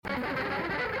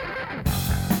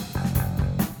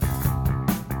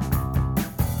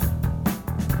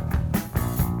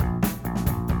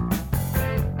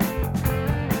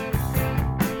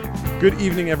Good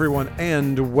evening, everyone,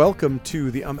 and welcome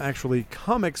to the Actually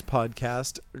Comics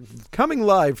podcast, coming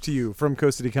live to you from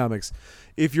Coast City Comics.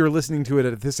 If you're listening to it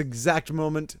at this exact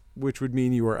moment, which would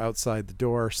mean you are outside the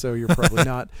door, so you're probably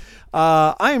not.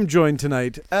 I am joined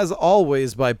tonight, as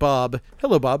always, by Bob.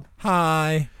 Hello, Bob.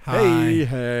 Hi.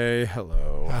 Hey,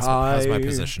 hello. How's my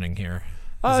positioning here?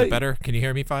 Is it better? Can you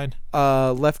hear me fine?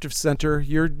 Left of center.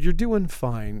 You're doing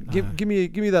fine. Give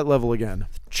me that level again.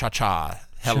 Cha-cha.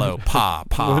 Hello, pa.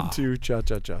 1, 2,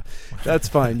 cha-cha-cha. That's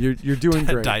fine. You're doing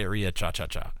great. Diarrhea,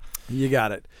 cha-cha-cha. You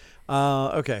got it.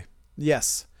 Okay.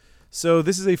 Yes. So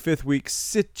this is a 5th week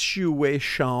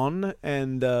situation,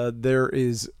 and there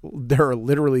are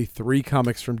literally 3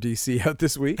 comics from DC out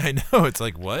this week. I know, it's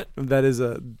like, what?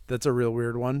 That's a real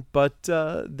weird one, but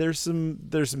there's some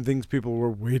things people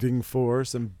were waiting for,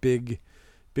 some big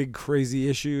crazy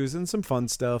issues and some fun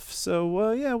stuff.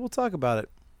 So yeah, we'll talk about it.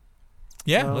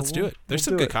 Yeah, let's do it. There's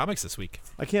some good comics this week.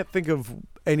 I can't think of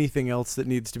anything else that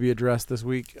needs to be addressed this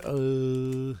week.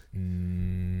 Actually,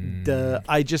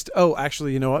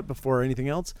 you know what? Before anything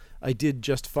else, I did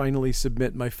just finally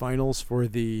submit my finals for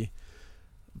your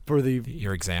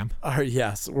exam.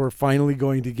 Yes, we're finally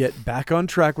going to get back on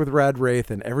track with Rad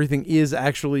Wraith, and everything is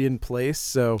actually in place.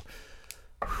 So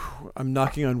I'm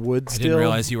knocking on wood still. I didn't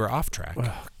realize you were off track.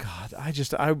 Oh God,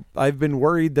 I've been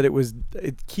worried that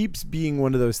it keeps being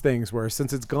one of those things where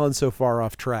since it's gone so far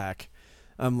off track,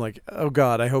 I'm like, oh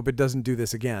God, I hope it doesn't do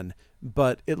this again.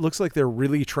 But it looks like they're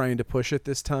really trying to push it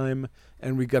this time,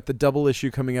 and we've got the double issue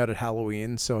coming out at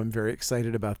Halloween, so I'm very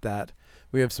excited about that.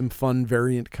 We have some fun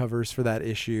variant covers for that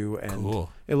issue, and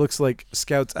cool. It looks like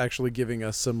Scout's actually giving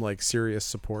us some like serious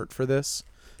support for this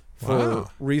for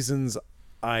reasons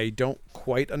I don't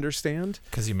quite understand.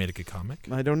 Because you made a good comic?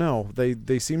 I don't know.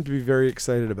 They seem to be very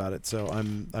excited about it, so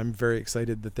I'm very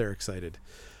excited that they're excited.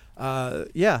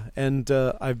 And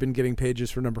I've been getting pages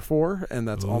for number 4, and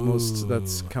that's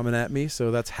that's coming at me,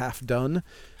 so that's half done.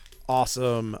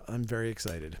 Awesome. I'm very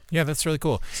excited. Yeah, that's really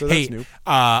cool. So that's new.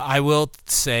 I will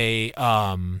say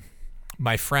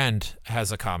my friend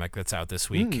has a comic that's out this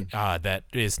week that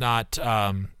is not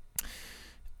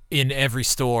in every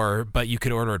store, but you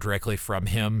could order it directly from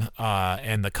him.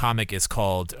 And the comic is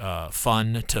called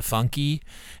Fun to Funky,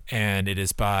 and it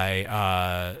is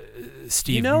by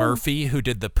Steve Murphy, who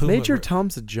did the Puma. Major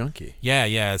Tom's a junkie.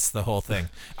 Yeah, it's the whole thing.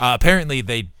 Apparently,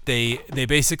 they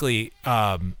basically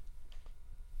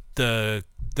the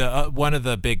one of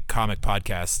the big comic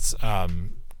podcasts. I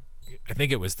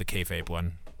think it was the Kayfabe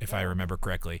one, if I remember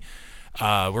correctly.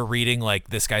 We're reading like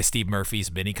this guy Steve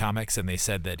Murphy's mini comics, and they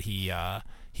said that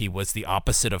he was the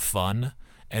opposite of fun,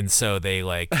 and so they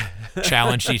like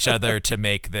challenged each other to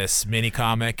make this mini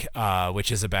comic,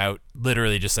 which is about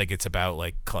literally just like it's about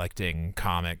like collecting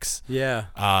comics. Yeah.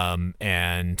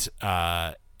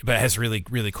 But it has really,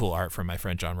 really cool art from my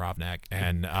friend John Rovnak,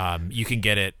 and you can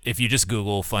get it if you just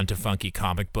Google Fun to Funky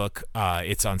comic book.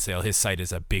 It's on sale. His site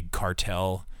is a Big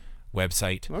Cartel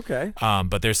website. Okay.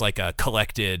 But there's like a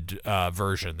collected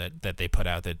version that they put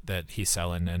out that he's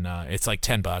selling, and it's like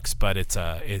 $10, but it's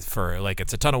a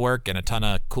ton of work and a ton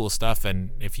of cool stuff. And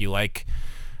if you like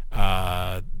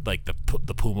the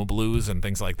Puma Blues and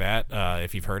things like that,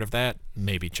 if you've heard of that,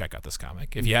 maybe check out this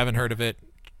comic. If you haven't heard of it,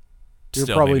 you're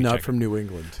probably not from New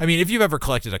England. I mean, if you've ever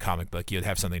collected a comic book, you'd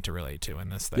have something to relate to in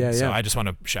this thing. Yeah. So I just want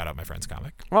to shout out my friend's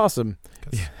comic. Awesome.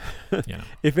 Yeah.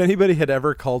 If anybody had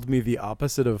ever called me the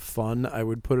opposite of fun, I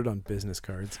would put it on business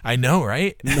cards. I know,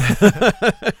 right?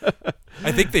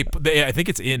 I think I think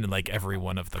it's in like every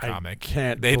one of the comic.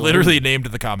 They literally named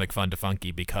the comic Fun to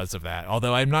Funky because of that.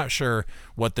 Although I'm not sure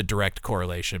what the direct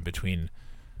correlation between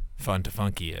Fun to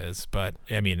Funky is, but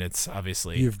I mean, it's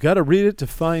obviously you've got to read it to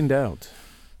find out.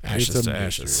 Ashes to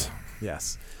ashes.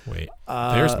 Yes. Wait,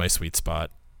 there's my sweet spot.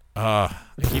 I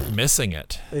keep missing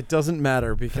it. It doesn't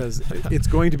matter because it's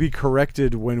going to be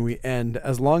corrected when we end,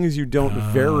 as long as you don't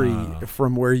vary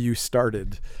from where you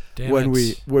started. When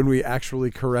we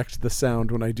actually correct the sound,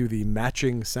 when I do the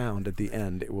matching sound at the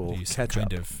end, it will catch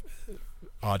up. Kind of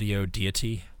audio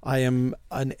deity. I am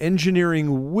an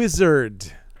engineering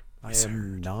wizard. I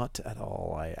am not at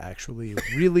all. I actually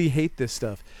really hate this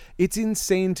stuff. It's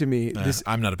insane to me.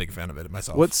 I'm not a big fan of it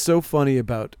myself. What's so funny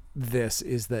about this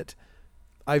is that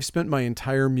I've spent my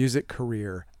entire music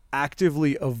career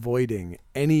actively avoiding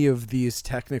any of these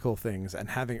technical things and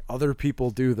having other people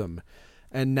do them.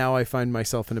 And now I find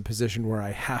myself in a position where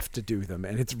I have to do them,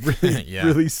 and it's really,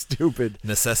 really stupid.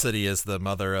 Necessity is the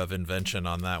mother of invention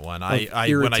on that one.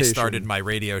 When I started my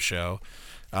radio show,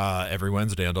 every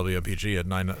Wednesday on WMPG at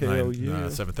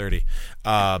 7:30.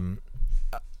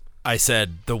 I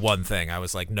said the one thing. I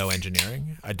was like, no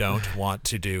engineering. I don't want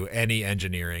to do any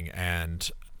engineering. And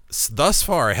thus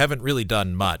far, I haven't really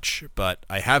done much, but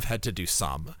I have had to do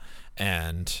some.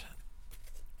 And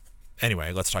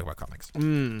anyway, let's talk about comics.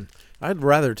 I'd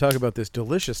rather talk about this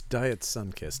delicious Diet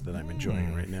Sunkist that I'm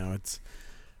enjoying right now. It's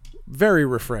very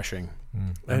refreshing.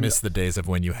 I miss the days of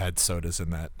when you had sodas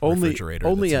in that Only refrigerator.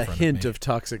 a that's in front hint me. of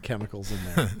toxic chemicals in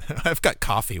there. I've got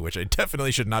coffee, which I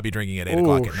definitely should not be drinking at 8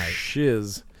 o'clock at night.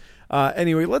 Shiz.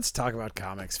 Anyway, let's talk about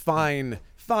comics. Fine,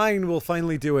 we'll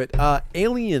finally do it.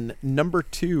 Alien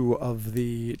 #2 of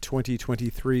the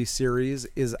 2023 series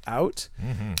is out.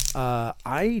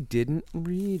 I didn't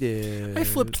read it. I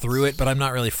flipped through it, but I'm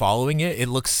not really following it. It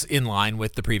looks in line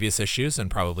with the previous issues and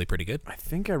probably pretty good. I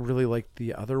think I really liked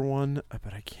the other one,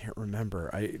 but I can't remember.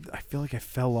 I feel like I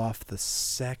fell off the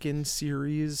second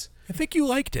series. I think you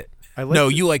liked it.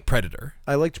 You like Predator.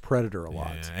 I liked Predator a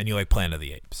lot. Yeah, and you like Planet of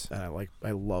the Apes. And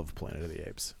I love Planet of the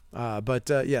Apes.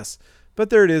 Yes. But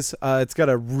there it is. It's got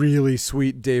a really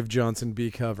sweet Dave Johnson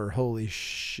B cover. Holy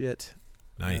shit.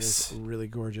 Nice. That is really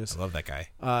gorgeous. I love that guy.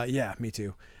 Yeah, me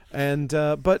too. And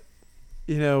but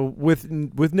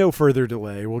with no further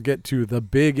delay, we'll get to the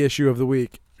big issue of the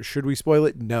week. Should we spoil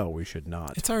it? No, we should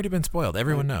not. It's already been spoiled.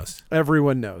 Everyone knows.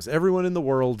 Everyone knows. Everyone in the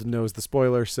world knows the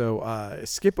spoiler. So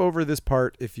skip over this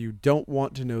part if you don't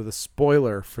want to know the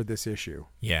spoiler for this issue.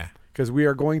 Yeah. Because we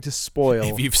are going to spoil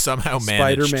if you've somehow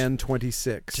managed Spider-Man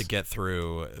 26 to get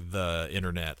through the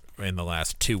internet in the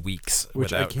last 2 weeks,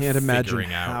 which I without can't imagine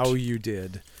figuring out how you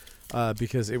did,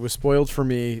 because it was spoiled for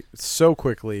me so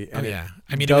quickly. And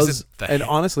I mean, and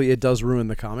honestly, it does ruin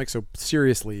the comic. So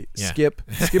seriously, skip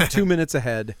 2 minutes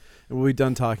ahead, and we'll be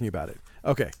done talking about it.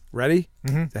 Okay, ready?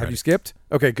 Mm-hmm. Have you skipped?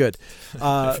 Okay, good.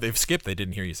 If they've skipped, they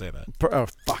didn't hear you say that. Oh,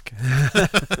 fuck.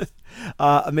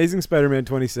 Amazing Spider-Man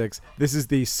 26. This is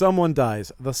the someone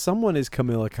dies. The someone is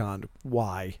Kamala Khan.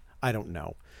 Why? I don't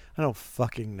know. I don't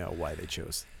fucking know why they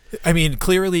chose. I mean,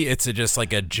 clearly it's just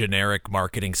like a generic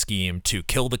marketing scheme to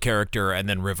kill the character and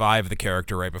then revive the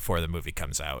character right before the movie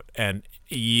comes out. And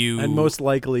most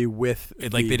likely with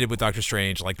like they did with Doctor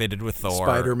Strange, like they did with Thor,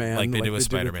 Spider-Man, like they did with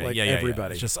Spider-Man.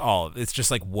 Everybody. It's just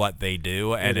like what they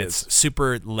do, and it's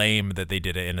super lame that they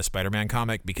did it in a Spider-Man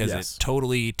comic because it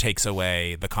totally takes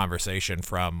away the conversation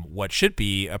from what should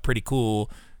be a pretty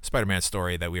cool Spider-Man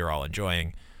story that we are all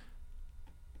enjoying.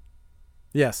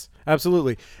 Yes,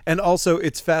 absolutely. And also,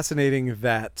 it's fascinating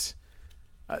that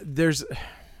there's...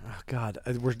 Oh, God,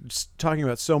 we're just talking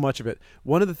about so much of it.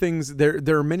 One of the things...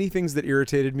 There are many things that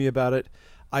irritated me about it.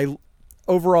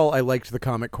 Overall, I liked the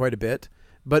comic quite a bit,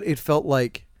 but it felt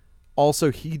like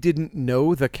also he didn't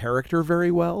know the character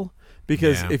very well.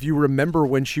 Because if you remember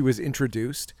when she was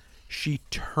introduced, she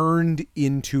turned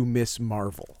into Miss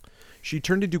Marvel. She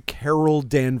turned into Carol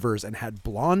Danvers and had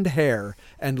blonde hair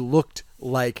and looked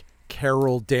like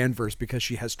Carol Danvers because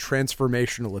she has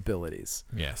transformational abilities.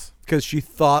 Yes. Because she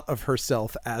thought of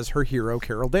herself as her hero,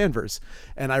 Carol Danvers.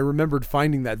 And I remembered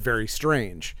finding that very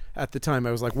strange. At the time,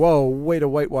 I was like, whoa, way to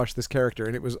whitewash this character.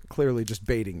 And it was clearly just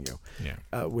baiting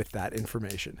you with that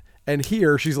information. And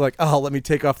here, she's like, oh, let me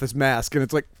take off this mask. And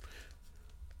it's like,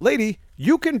 lady,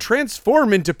 you can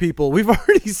transform into people. We've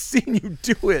already seen you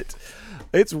do it.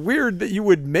 It's weird that you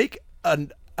would make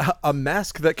a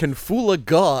mask that can fool a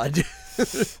god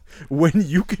when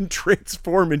you can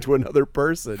transform into another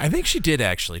person. I think she did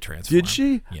actually transform. Did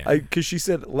she? Yeah. Because she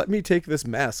said, let me take this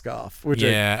mask off. Which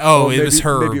it was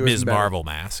her Ms. Marvel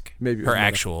mask. Maybe it her was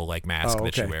actual mask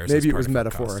that she wears. Maybe it was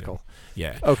metaphorical. Costume.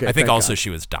 Yeah. Okay. I think also she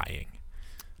was dying.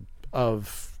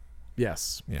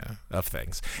 Yes. Yeah, of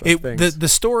things. Things. The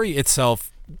story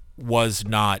itself was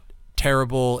not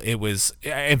terrible. It was,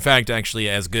 in fact, actually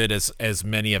as good as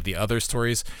many of the other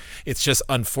stories. It's just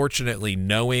unfortunately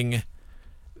knowing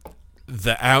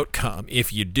the outcome.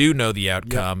 If you do know the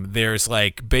outcome, there's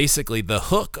like basically the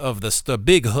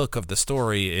big hook of the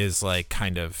story is like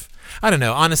kind of, I don't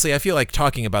know. Honestly, I feel like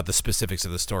talking about the specifics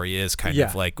of the story is kind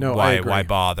of like why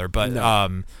bother? But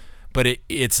but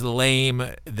it's lame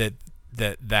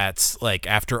that's like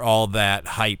after all that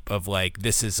hype of like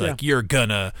this is like you're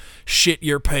gonna shit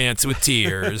your pants with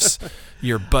tears,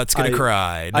 your butt's gonna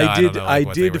cry. I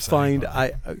did find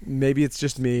maybe it's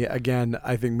just me again.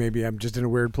 I think maybe I'm just in a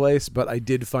weird place, but I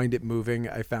did find it moving.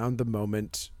 I found the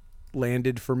moment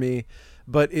landed for me,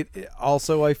 but it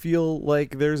also I feel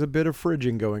like there's a bit of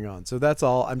fridging going on. So that's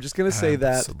all. I'm just gonna say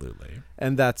that, absolutely,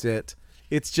 and that's it.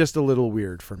 It's just a little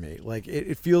weird for me. Like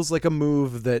it feels like a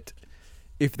move that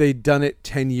if they'd done it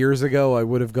 10 years ago, I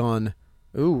would have gone,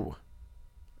 ooh,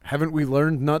 haven't we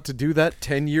learned not to do that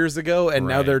 10 years ago? And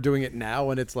now they're doing it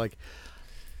now. And it's like,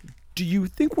 do you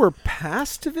think we're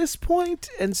past this point?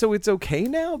 And so it's okay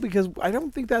now? Because I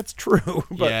don't think that's true,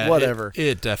 but whatever.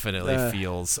 It definitely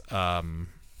feels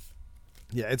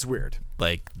Yeah, it's weird.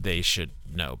 Like, they should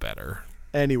know better.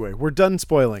 Anyway, we're done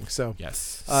spoiling. So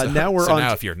Yes. now we're on.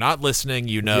 Now, if you're not listening,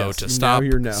 you know Yes, to now stop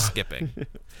you know. skipping.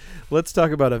 Let's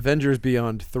talk about Avengers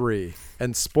Beyond 3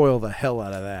 and spoil the hell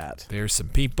out of that. There's some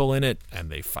people in it, and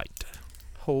they fight.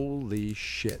 Holy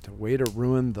shit. Way to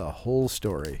ruin the whole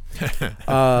story. It's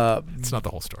not the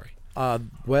whole story.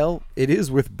 Well, it is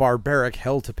with Barbaric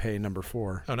Hell to Pay, number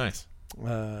 4. Oh, nice.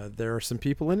 There are some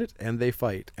people in it, and they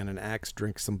fight, and an axe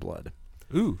drinks some blood.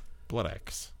 Ooh, Blood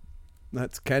Axe.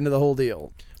 That's kind of the whole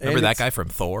deal. Remember And that guy from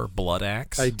Thor, Blood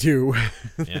Axe? I do.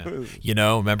 Yeah. You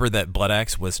know, remember that Blood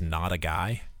Axe was not a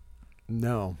guy?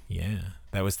 No. Yeah.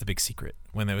 That was the big secret.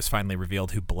 When it was finally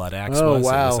revealed who Blood Axe Oh, was,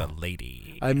 wow. it was a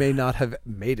lady. I may not have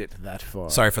made it that far.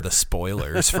 Sorry for the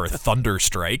spoilers for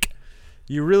Thunderstrike.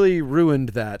 You really ruined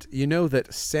that. You know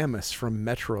that Samus from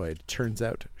Metroid, turns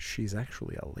out she's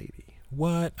actually a lady.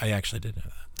 What? I actually did know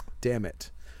that. Damn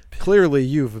it. Clearly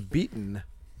you've beaten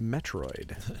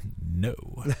Metroid. No.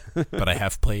 But I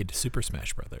have played Super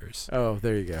Smash Brothers. Oh,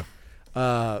 there you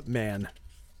go. Man.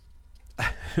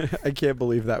 I can't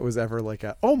believe that was ever like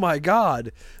a, oh my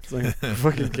god. It's like, who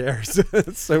fucking cares?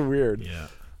 It's so weird. Yeah.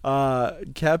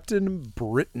 Captain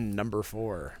Britain, number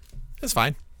 4. It's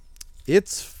fine.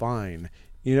 It's fine.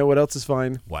 You know what else is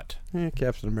fine? What?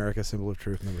 Captain America, Symbol of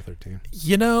Truth, number 13.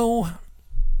 You know,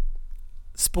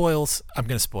 spoils. I'm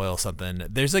going to spoil something.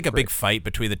 There's like a big fight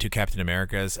between the two Captain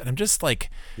Americas, and I'm just like,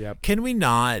 Yep. can we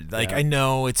not, like, Yeah. I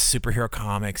know it's superhero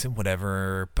comics and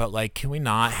whatever, but like, can we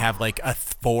not have like a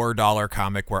 $4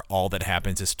 comic where all that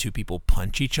happens is two people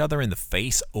punch each other in the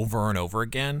face over and over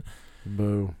again?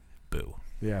 Boo. Boo.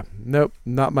 Yeah. Nope.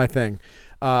 Not my thing.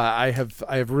 I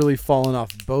have really fallen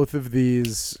off both of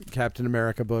these Captain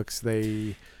America books.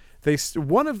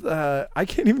 One of the, I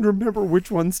can't even remember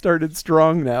which one started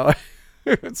strong now.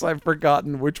 So I've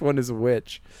forgotten which one is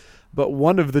which. But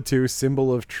one of the two,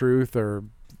 Symbol of Truth or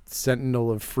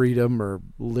Sentinel of Freedom or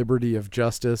Liberty of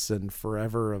Justice and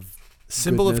Forever of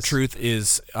Symbol Goodness. of Truth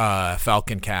is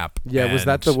Falcon Cap. Yeah, was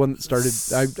that the one that started?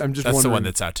 I'm just That's wondering. the one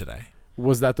that's out today.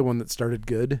 Was that the one that started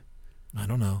good? I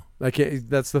don't know. I can't.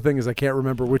 That's the thing, is I can't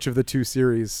remember which of the two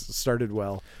series started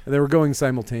well, and they were going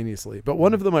simultaneously. But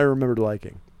one of them I remembered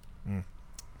liking. Mm.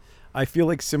 I feel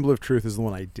like Symbol of Truth is the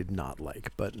one I did not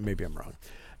like, but maybe I'm wrong.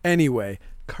 Anyway,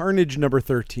 Carnage number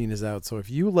 13 is out. So if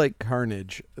you like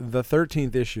Carnage, the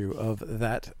 13th issue of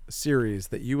that series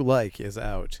that you like is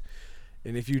out,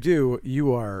 and if you do,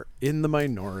 you are in the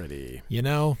minority. You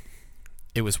know,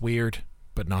 it was weird,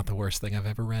 but not the worst thing I've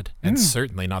ever read, and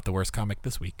certainly not the worst comic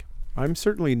this week. I'm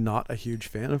certainly not a huge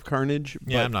fan of Carnage.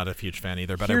 Yeah, but I'm not a huge fan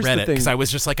either, but I here's read the it because thing. I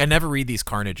was just like, I never read these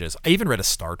Carnages. I even read a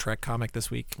Star Trek comic this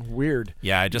week. Weird.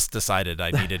 Yeah, I just decided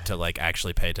I needed to like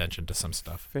actually pay attention to some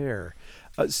stuff. Fair.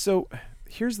 So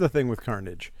here's the thing with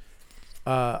Carnage.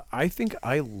 I think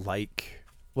I like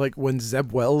when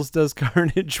Zeb Wells does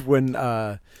Carnage, when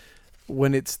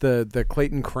it's the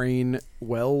Clayton Crane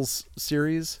Wells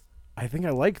series. I think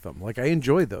I like them. Like, I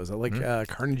enjoy those. I like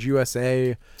Carnage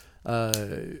USA.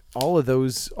 All of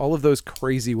those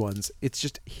crazy ones. It's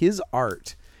just his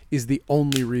art is the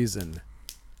only reason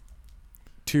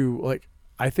to like.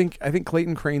 I think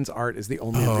Clayton Crane's art is the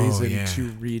only reason to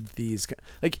read these.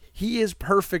 Like, he is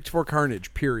perfect for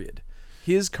Carnage. Period.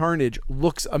 His Carnage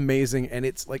looks amazing, and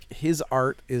it's like his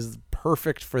art is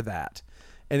perfect for that.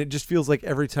 And it just feels like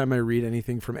every time I read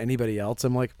anything from anybody else,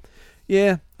 I'm like,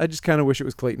 yeah, I just kind of wish it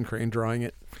was Clayton Crane drawing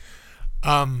it.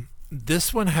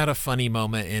 This one had a funny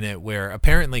moment in it where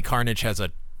apparently Carnage has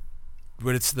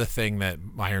what's the thing that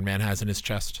Iron Man has in his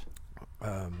chest?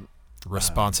 No,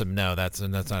 that's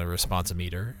not a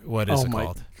responsometer. What is it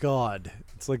called? Oh my god.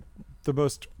 It's like the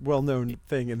most well-known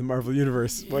thing in the Marvel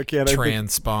Universe. Why can't I think?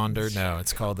 Transponder? No,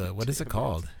 it's called what is it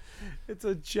called? It's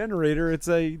a generator. It's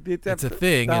a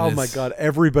thing. Oh and my it's- god!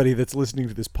 Everybody that's listening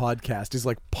to this podcast is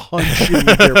like punching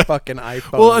their fucking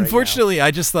iPhone. Well, right unfortunately, I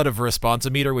just thought of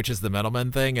responsometer, which is the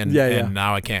Metalman thing, and Yeah.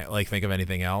 now I can't like think of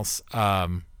anything else. now.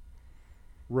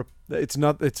 It's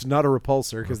not a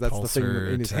repulsor, because that's the thing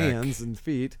Repulsor in his tech. hands and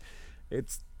feet.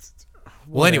 It's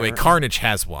Well, anyway, whatever. Carnage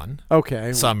has one.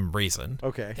 Okay. Some reason.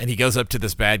 Okay. And he goes up to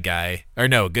this bad guy, or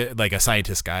no, like a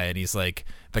scientist guy, and he's like,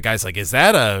 the guy's like, "Is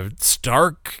that a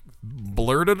Stark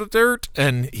blurt of the dirt?"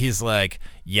 And he's like,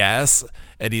 "Yes."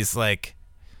 And he's like,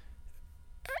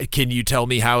 "Can you tell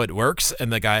me how it works?"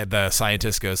 And the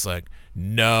scientist goes like,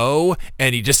 "No."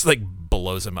 And he just like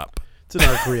blows him up. It's an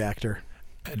arc reactor.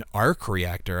 An arc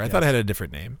reactor. I thought it had a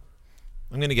different name.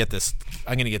 I'm gonna get this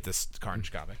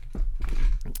Carnage comic.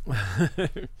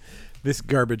 This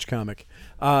garbage comic.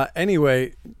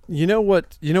 Anyway, you know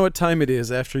what time it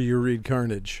is after you read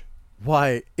Carnage?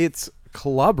 Why, it's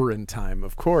clobberin' time,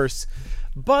 of course.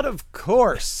 But of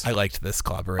course, I liked this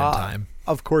Clobber in Time.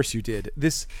 Of course you did.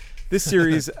 This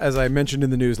series, as I mentioned in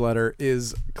the newsletter,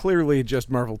 is clearly just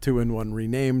Marvel 2-in-1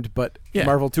 renamed, but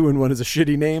Marvel 2-in-1 is a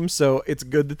shitty name, so it's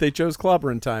good that they chose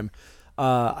Clobber in Time.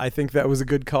 I think that was a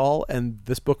good call, and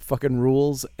this book fucking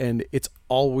rules, and it's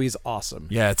always awesome.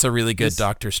 Yeah, it's a really good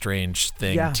Doctor Strange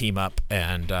thing, team up,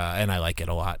 and I like it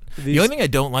a lot. The only thing I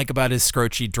don't like about is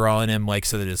Scroachy drawing him like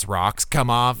so that his rocks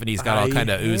come off, and he's got all kind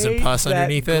of ooze and pus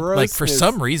underneath it. Like for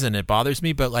some reason it bothers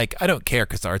me, but like I don't care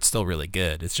because the art's still really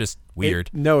good. It's just weird.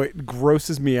 It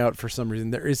grosses me out for some reason.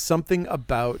 There is something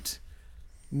about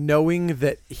knowing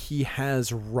that he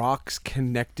has rocks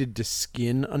connected to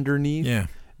skin underneath. Yeah.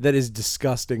 That is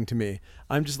disgusting to me.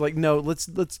 I'm just like, no, let's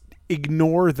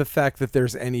ignore the fact that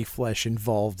there's any flesh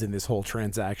involved in this whole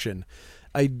transaction.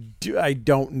 I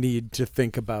don't need to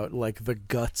think about like the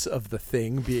guts of the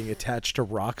thing being attached to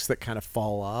rocks that kind of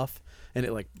fall off and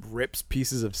it like rips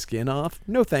pieces of skin off.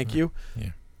 No, thank you.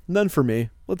 Yeah. None for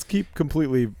me. Let's keep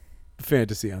completely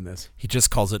fantasy on this. He just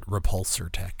calls it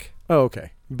Repulsor Tech. Oh,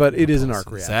 okay. But it is an arc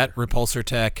reactor. Is that Repulsor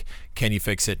Tech? Can you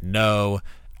fix it? No.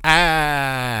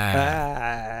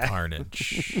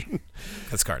 Carnage.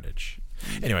 That's Carnage.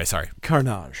 Anyway, sorry.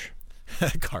 Carnage.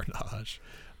 Carnage.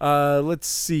 Let's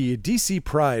see. DC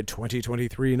Pride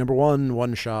 2023 #1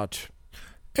 one shot.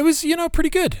 It was, pretty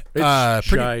good.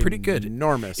 Pretty good.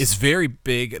 Enormous. It's very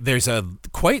big. There's a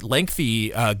quite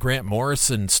lengthy Grant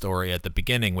Morrison story at the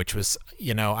beginning, which was,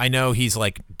 I know he's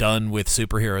like done with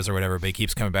superheroes or whatever, but he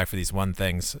keeps coming back for these one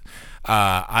things.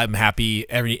 I'm happy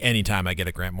anytime I get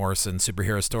a Grant Morrison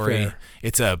superhero story. Fair.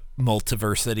 It's a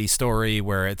multiversity story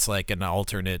where it's like an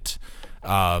alternate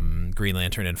Green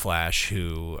Lantern and Flash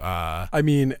who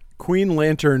Queen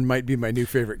Lantern might be my new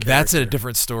favorite character. That's a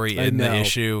different story in the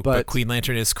issue, but Queen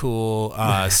Lantern is cool.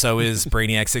 So is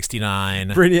Brainiac 69.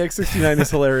 Brainiac 69 is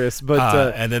hilarious,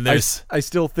 but and then there's I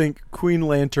still think Queen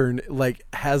Lantern like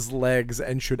has legs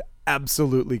and should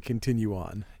absolutely continue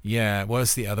on. Yeah, what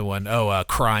was the other one? Oh,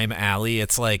 Crime Alley.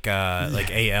 It's like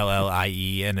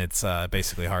ALLIE, and it's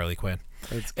basically Harley Quinn.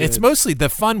 It's mostly the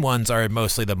fun ones are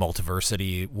mostly the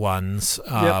multiversity ones,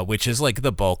 which is like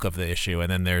the bulk of the issue.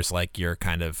 And then there's like your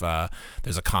kind of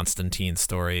there's a Constantine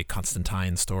story,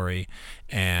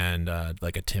 and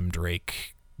like a Tim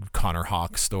Drake, Connor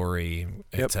Hawke story,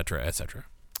 etc., etc.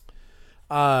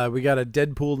 We got a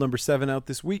Deadpool #7 out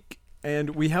this week,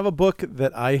 and we have a book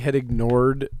that I had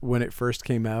ignored when it first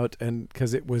came out, and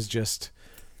because it was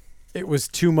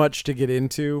too much to get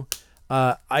into.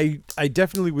 I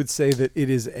definitely would say that it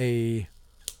is an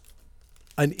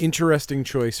interesting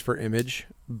choice for Image,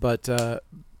 but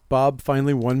Bob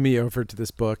finally won me over to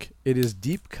this book. It is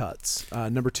Deep Cuts.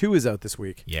 #2 is out this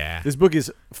week. Yeah. This book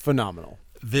is phenomenal.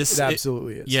 It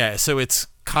absolutely is. Yeah, so it's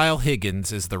Kyle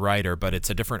Higgins is the writer, but it's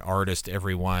a different artist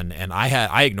every one, and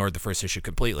I ignored the first issue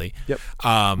completely. Yep.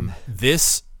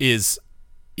 This is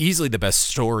easily the best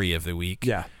story of the week.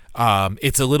 Yeah.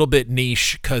 It's a little bit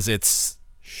niche because it's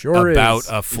about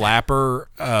a flapper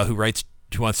who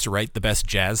wants to write the best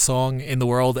jazz song in the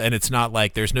world, and it's not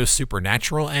like there's no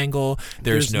supernatural angle,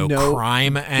 there's no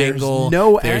crime angle,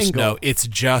 it's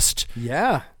just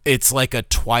it's like a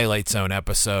Twilight Zone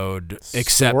episode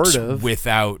except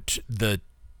without the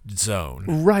zone.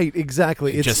 Right,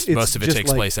 exactly. It's most of it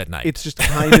takes place at night. It's just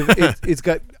kind of it's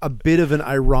got a bit of an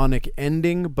ironic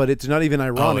ending, but it's not even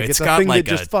ironic. It's a thing that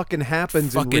just fucking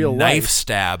happens in real life. Knife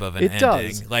stab of an ending.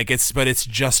 Does. Like it's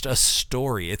just a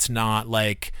story. It's not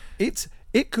like it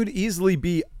could easily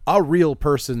be a real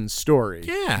person's story.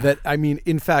 Yeah.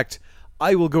 In fact,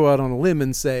 I will go out on a limb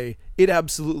and say it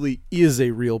absolutely is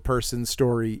a real person's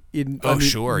story.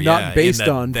 Not based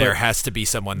on. There has to be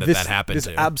someone that happened to.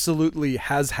 This absolutely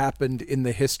has happened in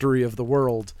the history of the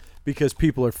world because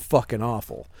people are fucking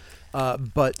awful.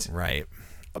 But right,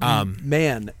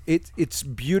 man, it's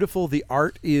beautiful. The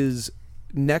art is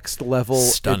next level,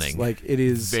 stunning. It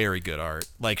is very good art.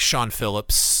 Like Sean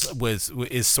Phillips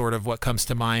is sort of what comes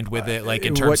to mind with it. Like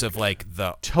in terms of like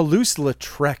the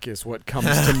Toulouse-Lautrec is what comes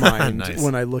to mind nice.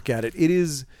 When I look at it.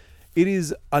 It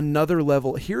is another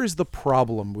level. Here is the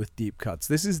problem with Deep Cuts.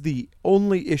 This is the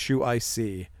only issue I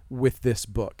see with this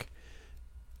book.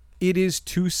 It is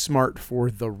too smart for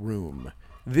the room.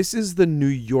 This is the New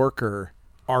Yorker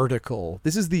article.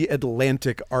 This is the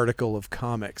Atlantic article of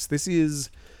comics. This is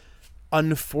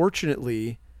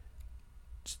unfortunately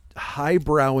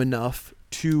highbrow enough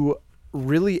to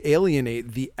really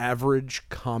alienate the average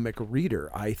comic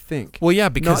reader, I think. Well, yeah,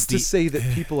 because not to say that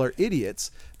people are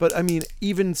idiots, but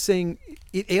even saying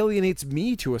it alienates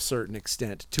me to a certain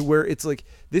extent, to where it's like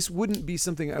this wouldn't be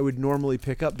something I would normally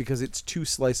pick up because it's too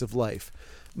slice of life.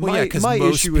 Well, yeah, 'cause my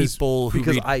most issue is people who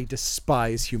because read- I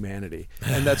despise humanity,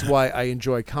 and that's why I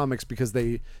enjoy comics, because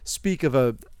they speak of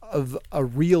a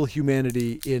real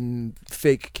humanity in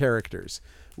fake characters,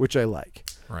 which I like.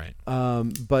 Right.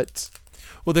 But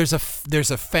Well, there's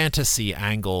a fantasy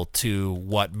angle to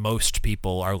what most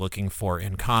people are looking for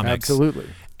in comics. absolutely,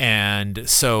 And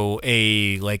so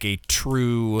a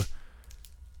true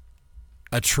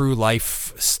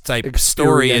life type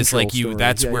story is like Experiential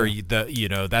that's story. where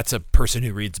Yeah. that's a person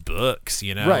who reads books,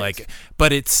 Right. like,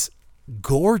 but it's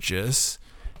gorgeous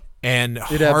and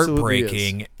It absolutely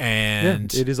heartbreaking yeah,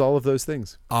 and it is all of those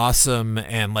things. awesome.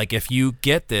 And like, if you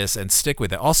get this and stick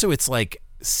with it, also it's like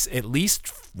at least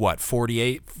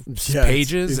 48 Yeah,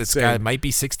 pages. it's It insane. might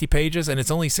be 60 pages, and it's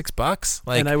only $6.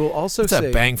 Like, And I will also it's say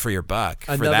a bang for your buck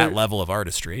for that another- level of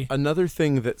artistry. another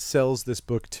thing that sells this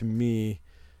book to me,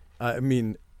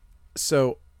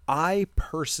 so I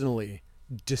personally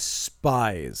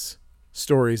despise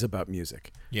stories about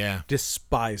music. Yeah.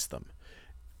 Despise them.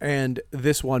 And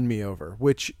this won me over,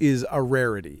 which is a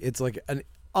rarity. It's like an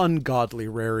ungodly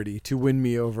rarity to win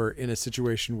me over in a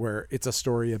situation where it's a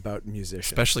story about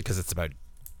musicians. Especially because it's about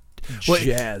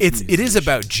Jazz it is musicians.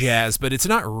 about jazz, but it's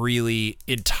not really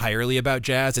entirely about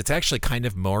jazz. It's actually kind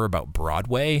of more about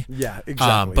Broadway. Yeah,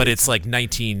 exactly. But it's like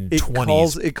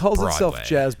 1920s. It calls itself Broadway.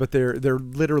 jazz, but they're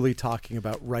literally talking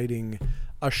about writing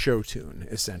a show tune,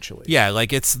 essentially. Yeah,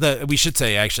 like we should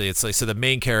say actually, it's like, so the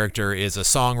main character is a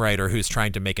songwriter who's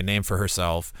trying to make a name for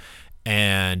herself,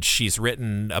 and she's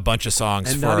written a bunch of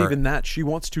songs And for not even that. She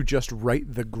wants to just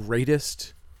write the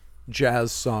greatest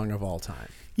jazz song of all time.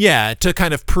 Yeah, to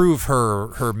kind of prove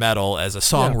her mettle as a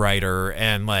songwriter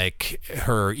and like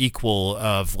her equal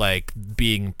of like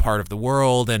being part of the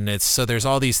world. And it's so there's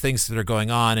all these things that are going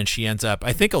on, and she ends up,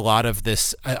 I think a lot of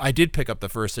this, I did pick up the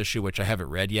first issue, which I haven't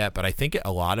read yet, but I think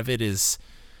a lot of it is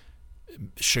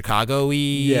Chicago-y,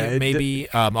 Yeah, maybe.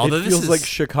 Although it this feels is like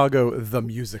Chicago the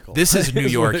musical. this is New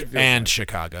what York it feels and like.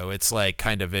 Chicago. It's like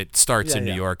kind of, it starts Yeah, in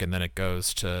New yeah. York and then it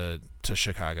goes to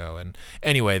Chicago. And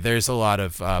anyway, there's a lot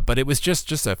of, but it was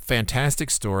just a fantastic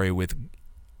story with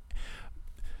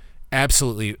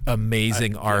absolutely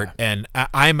amazing art. And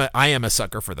I am a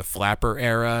sucker for the flapper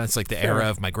era. It's like the era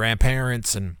of my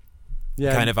grandparents and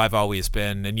Yeah, kind of I've always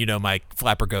been, and my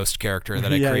Flapper Ghost character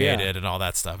that I Yeah, yeah. created and all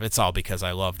that stuff. It's all because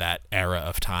I love that era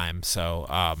of time. So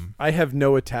I have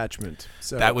no attachment.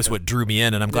 So that was what drew me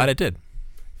in, and I'm glad I did.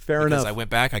 fair Because enough. I went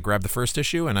back, I grabbed the first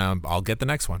issue, and I'll get the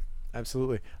next one.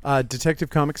 Absolutely. Detective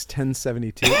Comics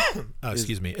 1072.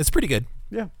 Excuse me. It's pretty good.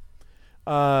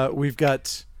 Yeah. We've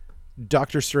got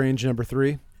Doctor Strange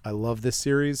 #3. I love this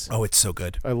series. Oh, it's so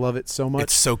good. I love it so much.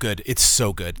 It's so good. It's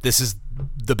so good. This is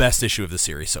the best issue of the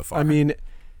series so far. I mean,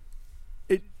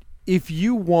 if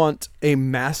you want a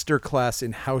masterclass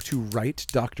in how to write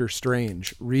Doctor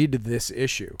Strange, read this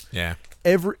issue. yeah.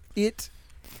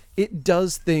 It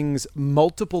does things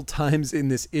multiple times in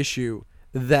this issue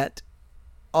that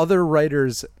other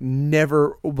writers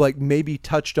never, like, maybe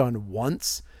touched on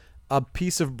once. A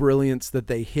piece of brilliance that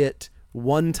they hit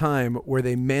one time where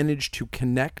they managed to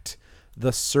connect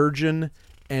the surgeon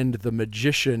and the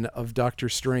magician of Doctor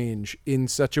Strange in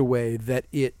such a way that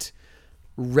it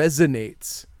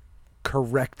resonates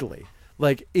correctly.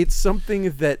 Like, it's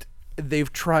something that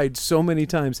they've tried so many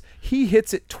times. He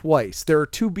hits it twice. There are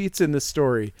two beats in the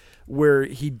story where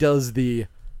he does the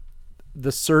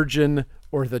surgeon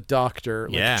or the doctor,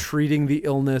 like, Yeah. treating the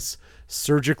illness,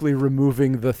 surgically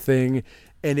removing the thing,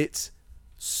 and it's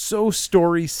so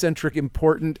story-centric,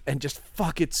 important, and just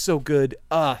it's so good.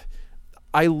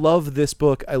 I love this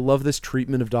book. I love this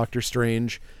treatment of Doctor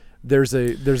Strange. There's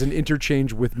an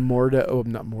interchange with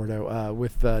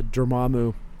with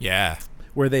Dormammu, Yeah.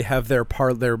 where they have their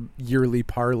yearly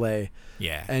parlay,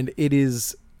 Yeah. and it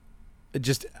is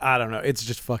just, I don't know, it's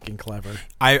just fucking clever.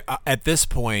 I at this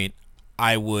point,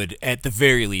 I would, at the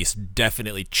very least,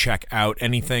 definitely check out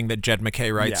anything that Jed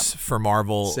MacKay writes Yeah. for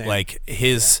Marvel. Same. Like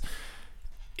he's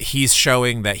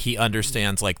showing that he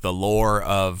understands like the lore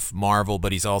of Marvel,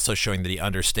 but he's also showing that he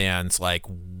understands like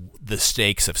the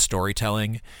stakes of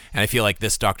storytelling. And I feel like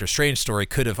this Doctor Strange story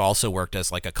could have also worked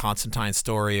as like a Constantine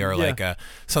story or like a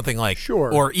something like,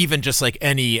 Sure. or even just like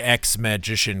any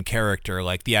ex-magician character.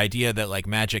 Like the idea that like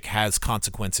magic has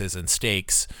consequences and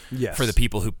stakes Yes. for the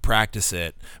people who practice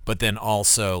it, but then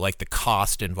also like the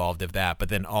cost involved of that, but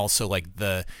then also like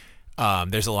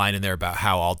there's a line in there about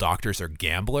how all doctors are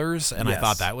gamblers, and I Yes.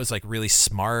 thought that was like really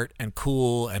smart and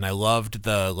cool, and I loved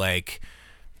the like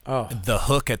the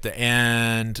hook at the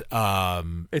end.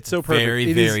 It's so perfect. Very,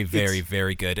 It very, is- very, it's-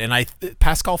 very good. And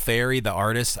Pascal Ferry, the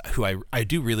artist, who I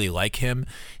do really like him.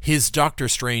 His Doctor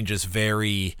Strange is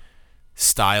very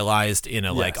stylized in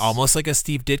a like Yes. almost like a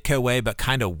Steve Ditko way, but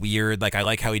kind of weird. Like I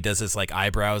like how he does his like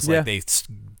eyebrows, like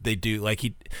they do like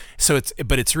he. So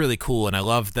it's really cool, and I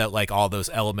love that like all those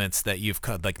elements that you've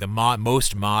cut, like the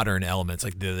most modern elements,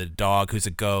 like the dog who's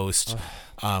a ghost.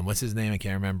 What's his name? I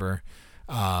can't remember.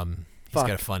 He's got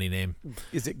a funny name.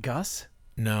 Is it Gus?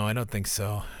 No, I don't think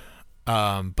so.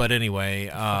 But anyway,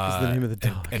 What's the name of the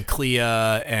dog? and Clea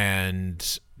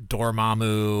and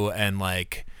Dormammu and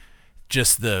like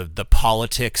just the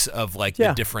politics of like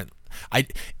the different.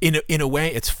 In a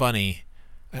way, it's funny.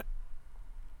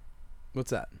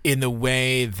 What's that? In the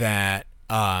way that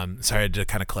sorry, I had to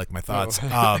kind of collect my thoughts.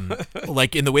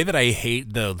 Like in the way that I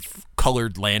hate the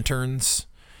colored lanterns,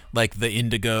 like the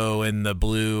indigo and the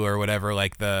blue or whatever.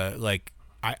 Like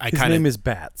I His kind of name is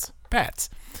Bats. Bats.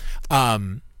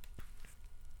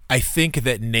 I think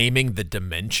that naming the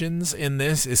dimensions in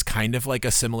this is kind of like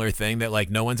a similar thing that like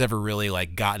no one's ever really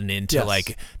like gotten into. Yes.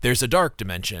 Like there's a dark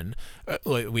dimension.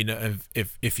 We know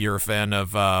if you're a fan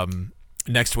of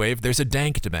Next Wave, there's a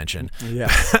dank dimension.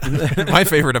 Yeah. My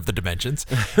favorite of the dimensions.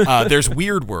 There's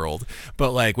Weird World,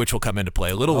 but like which will come into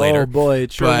play a little later. Oh boy,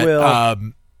 it sure but,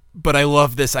 will. But I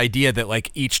love this idea that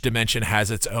like each dimension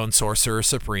has its own sorcerer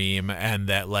supreme, and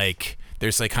that like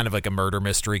there's like kind of like a murder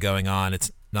mystery going on.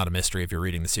 It's not a mystery if you're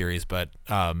reading the series, but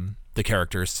the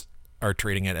characters are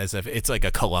treating it as if it's like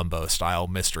a Columbo style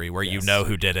mystery where you know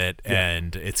who did it,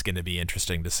 and it's going to be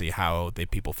interesting to see how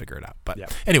people figure it out. But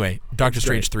anyway, Doctor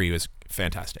Strange 3 was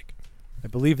fantastic. I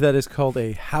believe that is called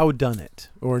a How Done It,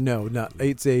 or no, not.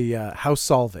 It's a How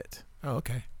Solve It. Oh,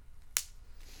 okay.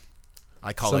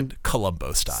 I call it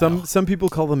Columbo style. Some people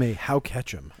call them a How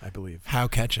Catch 'em, I believe. How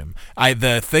catch 'em.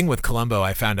 The thing with Columbo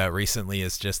I found out recently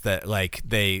is just that like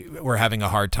they were having a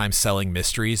hard time selling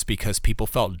mysteries because people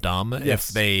felt dumb if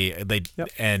they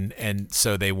and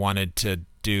so they wanted to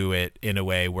do it in a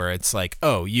way where it's like,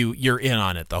 oh, you're in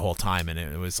on it the whole time, and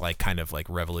it was like kind of like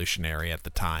revolutionary at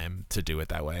the time to do it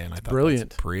that way, and I thought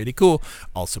brilliant, that's pretty cool.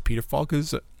 Also, Peter Falk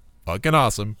is fucking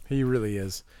awesome. He really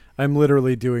is. I'm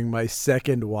literally doing my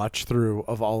second watch through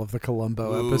of all of the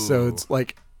Columbo episodes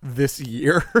like this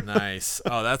year. Nice.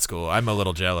 Oh, that's cool. I'm a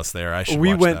little jealous there. I should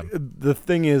watch them. The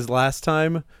thing is, last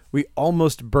time we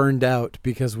almost burned out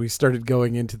because we started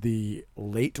going into the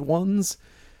late ones,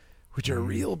 which are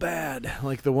real bad.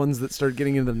 Like the ones that start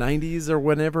getting into the 90s or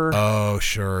whenever. Oh,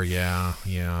 sure. Yeah.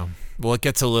 Well, it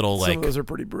gets a little Some like of those are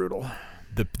pretty brutal.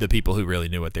 The people who really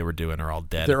knew what they were doing are all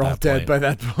dead. They're all dead by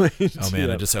that point. Oh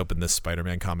man, I just opened this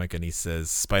Spider-Man comic and he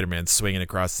says Spider-Man's swinging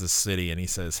across the city and he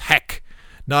says, "Heck,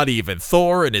 not even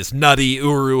Thor and his nutty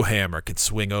Uru hammer could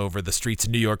swing over the streets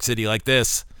of New York City like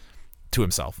this," to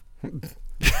himself.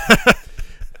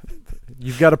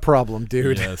 You've got a problem,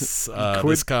 dude. Yes,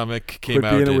 this comic came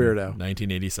out in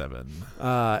 1987.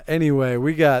 Anyway,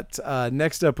 we got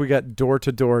next up. We got Door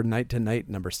to Door, Night to Night,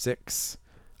 number 6.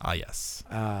 Ah, yes.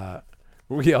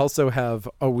 We also have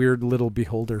a weird little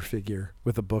beholder figure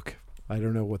with a book. I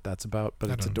don't know what that's about, but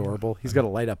it's adorable. He's got a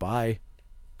light up eye.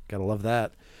 Gotta love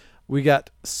that. We got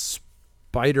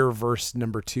Spider-Verse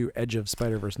number 2, Edge of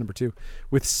Spider-Verse number 2,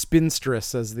 with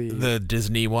Spinstress as the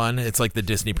Disney one. It's like the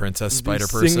Disney princess spider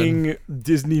person. Singing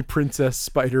Disney princess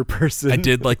spider person. I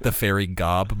did like the fairy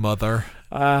gob mother.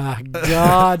 Ah,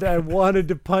 God, I wanted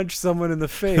to punch someone in the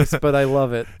face, but I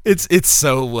love it. It's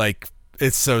so like.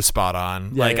 It's so spot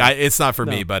on. Yeah. It's not for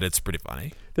me, but it's pretty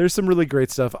funny. There's some really great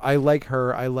stuff. I like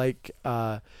her. I like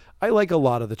a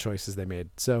lot of the choices they made.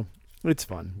 So it's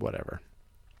fun. Whatever.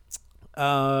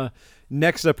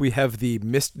 Next up, we have the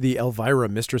Elvira,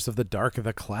 Mistress of the Dark,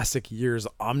 the Classic Years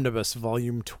Omnibus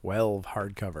Volume 12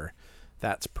 hardcover.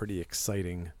 That's pretty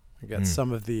exciting. We got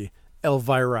some of the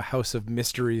Elvira House of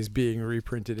Mysteries being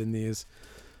reprinted in these.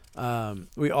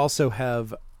 We also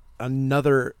have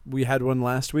we had one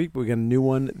last week, but we got a new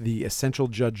one, The Essential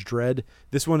Judge Dredd.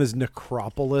 This one is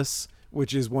Necropolis,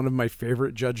 which is one of my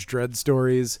favorite Judge Dredd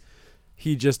stories.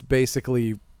 He just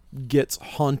basically gets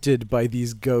haunted by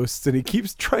these ghosts, and he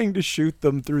keeps trying to shoot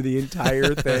them through the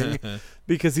entire thing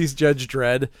because he's Judge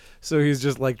Dredd. So he's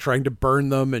just like trying to burn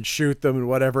them and shoot them and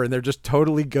whatever, and they're just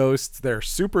totally ghosts. They're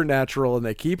supernatural, and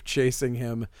they keep chasing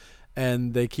him.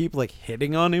 And they keep like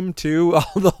hitting on him too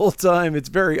all the whole time. It's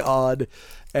very odd,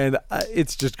 and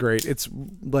it's just great. It's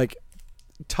like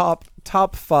top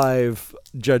 5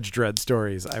 Judge Dredd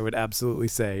stories. I would absolutely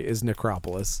say is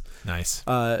Necropolis. Nice.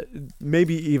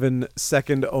 Maybe even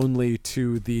second only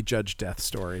to the Judge Death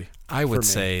story. I would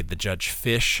say the Judge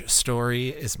Fish story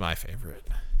is my favorite.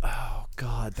 Oh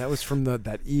God, that was from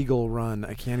that Eagle run.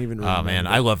 I can't even remember. Oh man,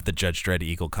 I love the Judge Dredd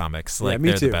Eagle comics. Like, yeah, me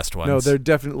they're too. the best ones. No, they're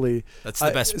definitely. That's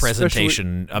the best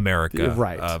presentation America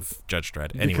right. of Judge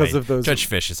Dredd. Anyway, because of those, Judge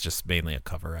Fish is just mainly a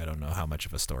cover. I don't know how much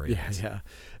of a story. Yeah, it is. yeah.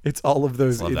 It's all of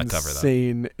those Love that cover,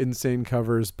 insane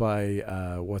covers by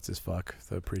what's his fuck,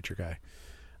 the preacher guy.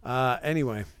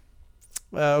 Anyway,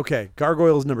 okay,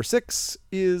 Gargoyles number 6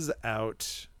 is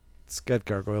out. It's got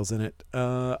gargoyles in it.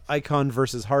 Icon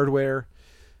versus Hardware.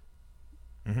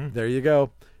 Mm-hmm. There you go.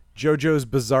 JoJo's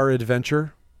Bizarre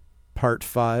Adventure, Part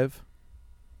 5.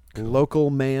 Cool. Local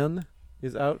Man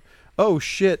is out. Oh,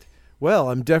 shit. Well,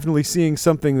 I'm definitely seeing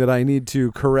something that I need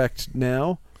to correct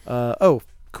now. Oh,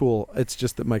 cool. It's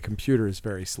just that my computer is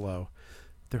very slow.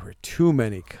 There were too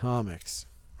many comics.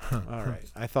 All right.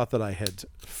 I thought that I had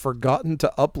forgotten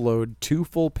to upload 2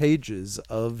 full pages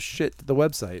of shit to the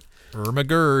website.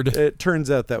 Ermagerd. It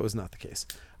turns out that was not the case.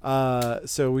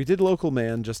 So we did Local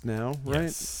Man just now, right?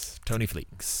 Yes. Tony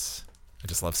Fleegs. I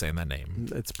just love saying that name.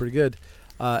 It's pretty good.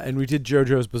 And we did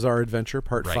JoJo's Bizarre Adventure,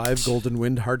 Part 5, Golden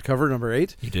Wind, hardcover, number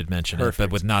 8. You did mention it,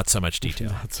 but with not so much detail.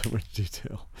 Not so much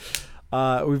detail.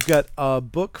 We've got a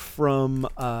book from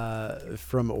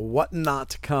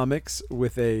Whatnot Comics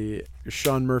with a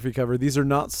Sean Murphy cover. These are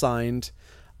not signed,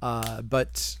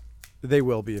 but they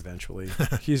will be eventually.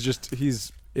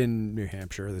 He's in New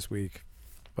Hampshire this week.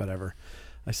 Whatever.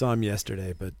 I saw him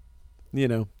yesterday, but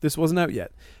this wasn't out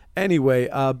yet. Anyway,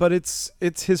 but it's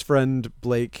his friend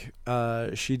Blake.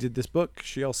 She did this book.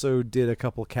 She also did a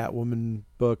couple Catwoman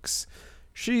books.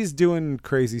 She's doing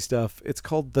crazy stuff. It's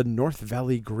called The North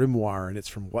Valley Grimoire, and it's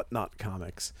from Whatnot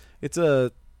Comics. It's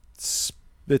a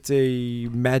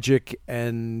magic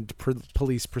and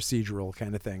police procedural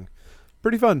kind of thing.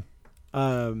 Pretty fun.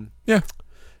 Yeah.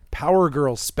 Power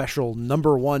Girl Special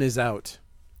number 1 is out.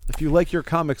 If you like your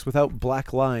comics without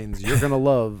black lines, you're going to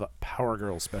love Power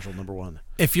Girl Special number 1.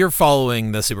 If you're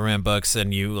following the Superman books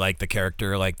and you like the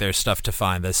character, like, there's stuff to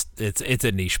find. It's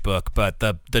a niche book, but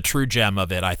the true gem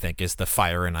of it, I think, is the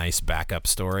Fire and Ice backup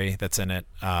story that's in it,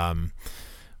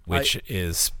 which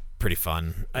is pretty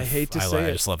fun. I hate to say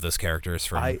I just love those characters.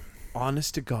 I,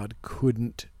 honest to God,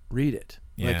 couldn't read it.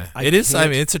 Yeah, it is. I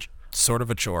mean, it's a sort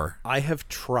of a chore. I have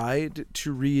tried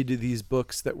to read these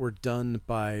books that were done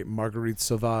by Marguerite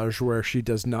Sauvage where she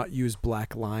does not use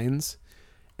black lines,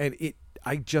 and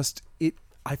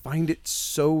I find it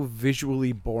so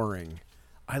visually boring.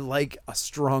 I like a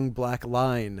strong black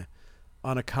line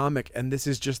on a comic, and this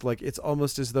is just like, it's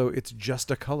almost as though it's just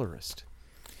a colorist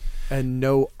and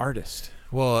no artist.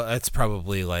 Well, it's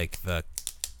probably like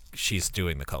she's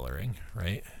doing the coloring,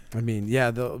 right? I mean,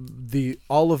 yeah, the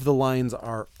all of the lines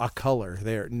are a color.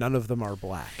 None of them are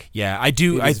black. Yeah, I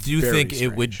do think strange.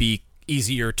 it would be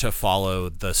easier to follow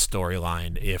the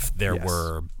storyline if there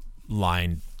were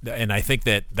line, and I think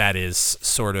that is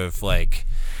sort of like,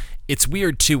 it's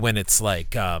weird too when it's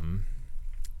like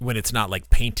when it's not like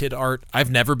painted art.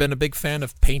 I've never been a big fan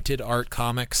of painted art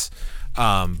comics,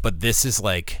 but this is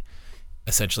like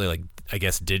essentially like, I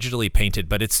guess, digitally painted,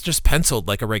 but it's just penciled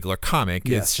like a regular comic.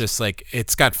 Yes. It's just like,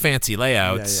 it's got fancy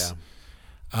layouts.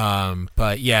 Yeah.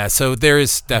 But yeah, so there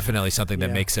is definitely something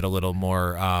that makes it a little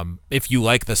more, if you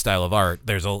like the style of art,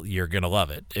 you're going to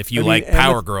love it. If you like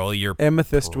Power Girl, you're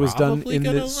Amethyst was done in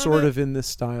this sort of in this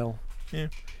style. Yeah.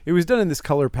 It was done in this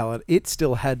color palette. It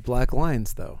still had black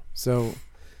lines though. So,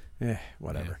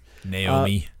 whatever. Yeah.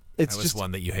 Naomi. It's that was just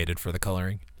one that you hated for the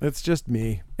coloring. It's just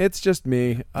me. It's just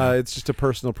a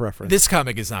personal preference. This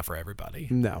comic is not for everybody.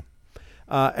 No.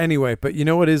 Anyway, but you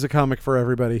know what is a comic for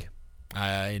everybody?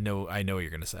 I know what you're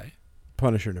going to say.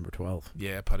 Punisher number 12.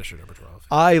 Yeah, Punisher number 12.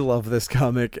 I love this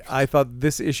comic. I thought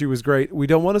this issue was great. We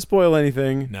don't want to spoil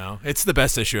anything. No, it's the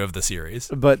best issue of the series.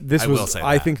 But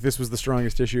I think this was the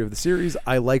strongest issue of the series.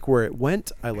 I like where it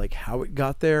went. I like how it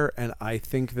got there. And I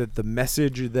think that the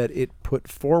message that it put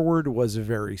forward was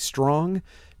very strong,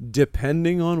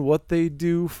 depending on what they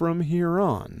do from here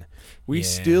on. We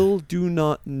still do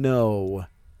not know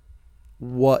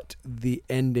what the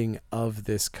ending of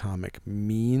this comic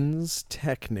means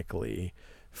technically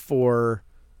for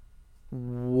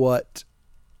what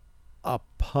a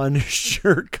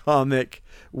Punisher comic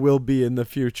will be in the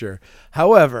future.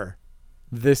 However,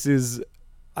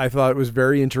 I thought it was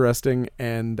very interesting,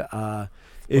 and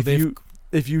if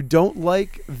you don't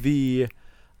like the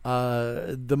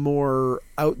more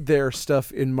out there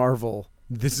stuff in Marvel,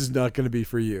 this is not going to be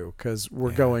for you, because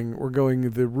we're going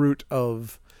the route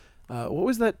of what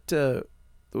was that?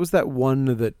 What was that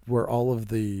one where all of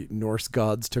the Norse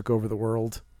gods took over the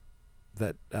world?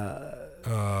 That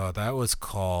was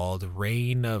called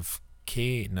Reign of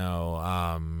King. No,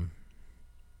 I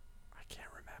can't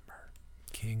remember.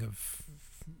 King of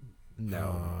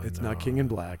No, it's not King in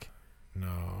Black.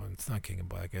 No, it's not King in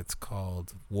Black. It's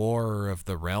called War of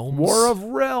the Realms. War of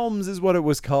Realms is what it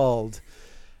was called.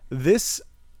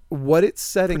 What it's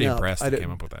setting Pretty up. impressed I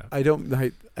came up with that.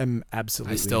 I'm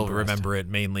absolutely I still impressed. remember it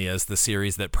mainly as the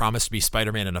series that promised me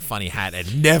Spider-Man in a funny hat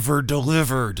and never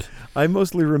delivered. I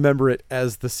mostly remember it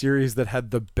as the series that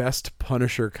had the best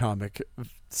Punisher comic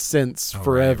since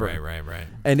forever. Right.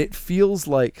 And it feels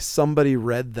like somebody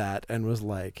read that and was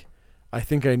like, I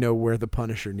think I know where the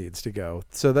Punisher needs to go.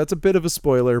 So that's a bit of a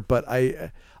spoiler, but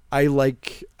I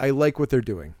like what they're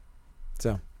doing.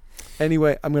 So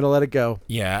anyway, I'm going to let it go.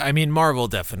 Yeah, I mean, Marvel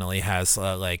definitely has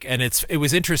and it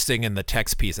was interesting in the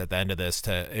text piece at the end of this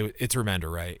it's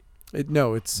Remender, right?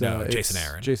 It's Jason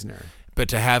Aaron. Jason Aaron. But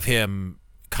to have him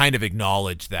kind of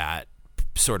acknowledge that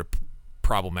sort of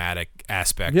problematic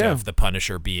aspect of the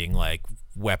Punisher being like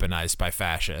weaponized by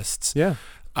fascists. Yeah.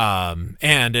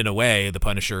 And in a way, the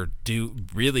Punisher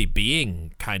really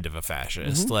being kind of a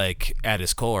fascist, like at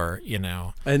his core, you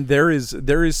know. And there is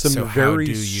some So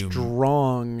very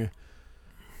strong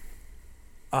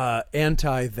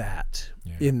anti that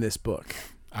in this book.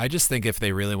 I just think if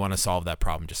they really want to solve that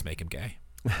problem, just make him gay.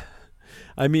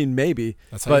 I mean, maybe.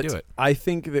 That's how you do it. I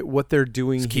think that what they're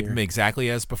doing Just keep him exactly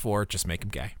as before, just make him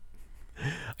gay.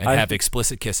 And have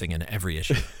explicit kissing in every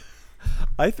issue.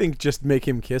 I think just make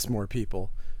him kiss more people.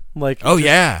 Like, Like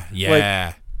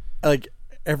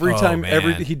every time,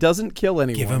 he doesn't kill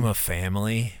anyone. Give him a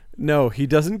family. No, he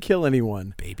doesn't kill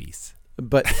anyone. Babies.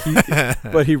 But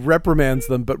he reprimands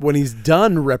them. But when he's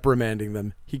done reprimanding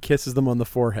them, he kisses them on the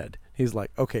forehead. He's like,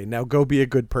 okay, now go be a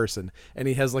good person. And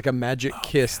he has like a magic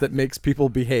kiss that makes people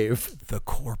behave. The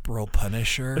Corporal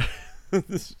Punisher.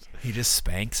 He just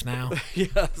spanks now.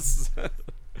 Yes.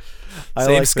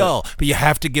 Same skull, but you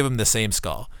have to give him the same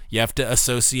skull. You have to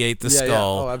associate the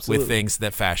skull with things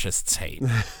that fascists hate.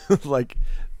 like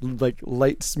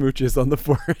light smooches on the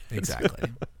forehead.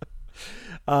 Exactly.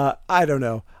 I don't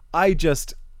know. I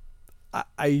just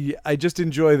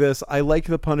enjoy this. I like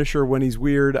the Punisher when he's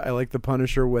weird. I like the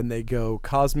Punisher when they go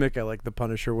cosmic. I like the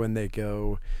Punisher when they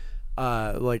go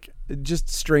just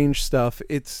strange stuff.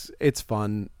 It's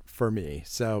fun for me.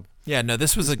 So yeah, no,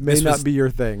 this not be your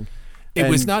thing. It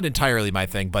was not entirely my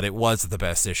thing, but it was the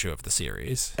best issue of the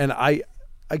series. And I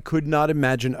could not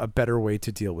imagine a better way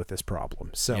to deal with this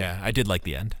problem. So yeah, I did like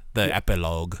the end, the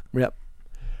epilogue. Yep.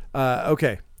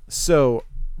 Okay, so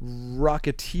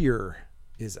Rocketeer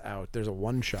is out. There's a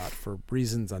one shot for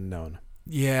reasons unknown.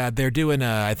 Yeah, they're doing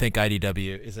I think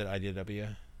IDW. Is it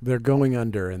IDW? They're going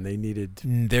under, and they needed.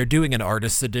 They're doing an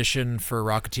artist edition for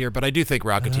Rocketeer, but I do think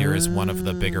Rocketeer is one of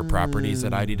the bigger properties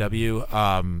at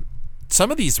IDW. Some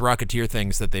of these Rocketeer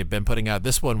things that they've been putting out,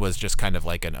 this one was just kind of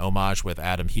like an homage with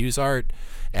Adam Hughes art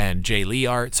and Jay Lee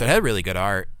art, so it had really good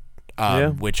art,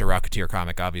 which a Rocketeer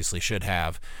comic obviously should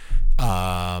have.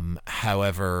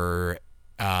 However,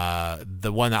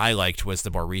 the one that I liked was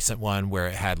the more recent one where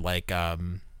it had like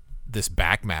this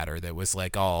back matter that was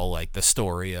like all like the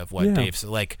story of what Dave's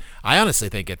like. I honestly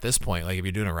think at this point, like if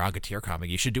you're doing a Rocketeer comic,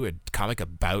 you should do a comic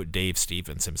about Dave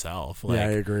Stevens himself. Like, yeah,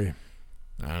 I agree.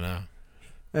 I don't know.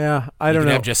 Yeah, I don't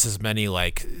know. Have just as many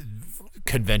like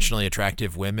conventionally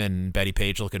attractive women, Betty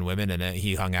Page looking women, and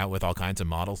he hung out with all kinds of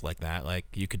models like that. Like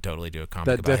you could totally do a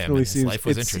comic about him. And his life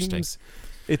was interesting.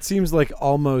 It seems like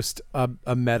almost a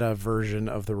meta version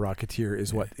of the Rocketeer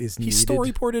is what is needed. He's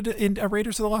storyboarded in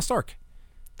Raiders of the Lost Ark.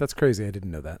 That's crazy. I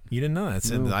didn't know that. You didn't know that?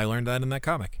 No. I learned that in that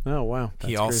comic. Oh wow!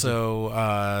 He also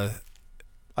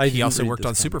worked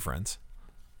on Super Friends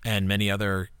and many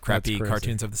other crappy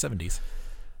cartoons of the 70s.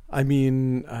 I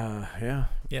mean, yeah.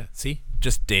 Yeah, see?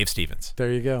 Just Dave Stevens.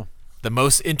 There you go. The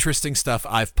most interesting stuff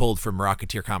I've pulled from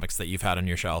Rocketeer comics that you've had on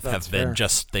your shelf have been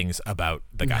just things about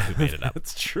the guy who made it up.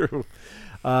 That's true.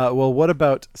 Well, what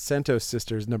about Santos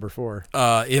Sisters number 4?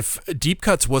 If Deep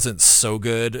Cuts wasn't so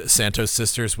good, Santos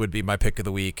Sisters would be my pick of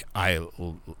the week. I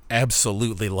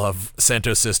absolutely love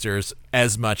Santos Sisters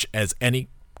as much as any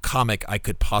comic I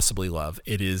could possibly love.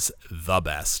 It is the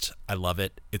best. I love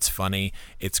it. It's funny.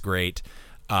 It's great.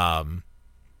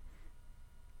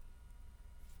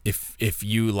 If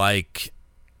you like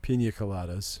Pina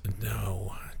Coladas,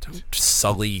 no, don't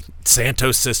sully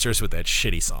Santos Sisters with that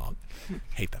shitty song.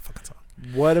 Hate that fucking song.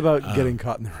 What about Getting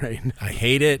Caught in the Rain? I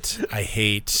hate it. I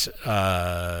hate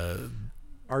are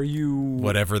you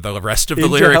whatever the rest of the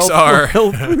lyrics are.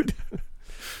 Health food?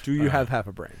 Do you have half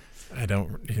a brain? I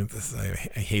don't.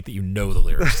 I hate that you know the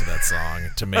lyrics to that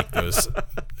song to make those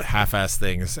half-ass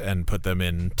things and put them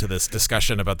into this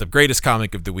discussion about the greatest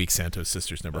comic of the week, Santos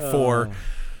Sisters number 4.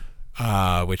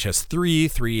 which has three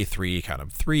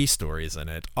stories in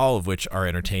it, all of which are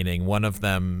entertaining. One of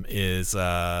them is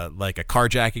like a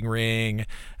carjacking ring.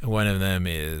 One of them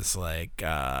is like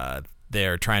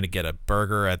they're trying to get a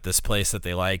burger at this place that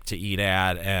they like to eat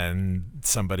at, and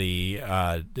somebody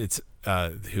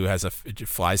who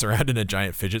flies around in a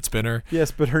giant fidget spinner.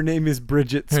 Yes, but her name is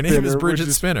Bridget Spinner. Her name is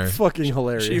Bridget Spinner. Fucking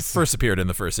hilarious. She first appeared in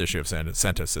the first issue of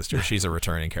Santa's Sister. She's a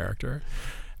returning character.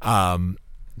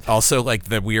 Also, like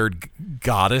the weird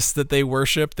goddess that they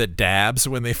worship that dabs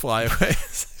when they fly away.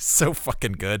 So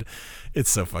fucking good. It's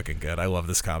so fucking good. I love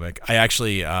this comic. I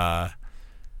actually, I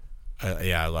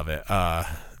love it.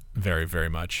 Very, very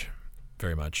much.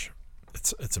 Very much.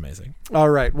 It's amazing. All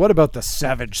right. What about the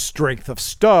savage strength of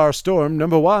Starstorm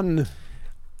 #1?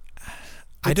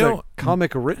 It's a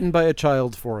comic written by a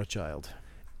child for a child.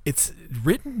 It's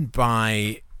written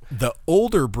by the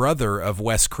older brother of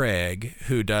Wes Craig,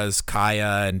 who does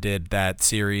Kaya and did that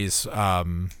series,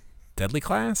 Deadly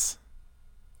Class.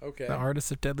 Okay. The artist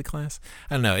of Deadly Class.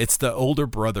 I don't know. It's the older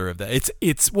brother of that.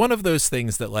 It's one of those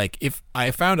things that, like, if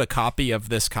I found a copy of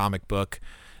this comic book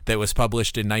that was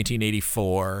published in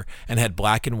 1984 and had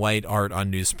black and white art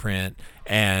on newsprint,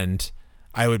 and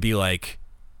I would be like,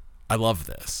 I love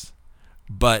this.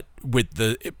 But with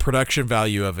the production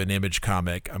value of an Image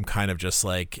comic, I'm kind of just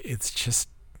like, it's just,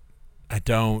 I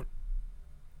don't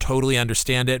totally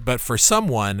understand it. But for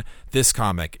someone, this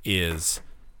comic is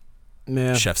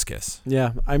chef's kiss.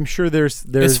 Yeah, I'm sure there's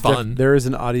fun. There is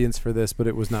an audience for this, but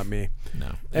it was not me.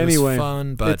 No. Anyway, it was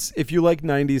fun, but if you like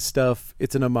 90s stuff,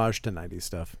 it's an homage to 90s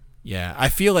stuff. Yeah, I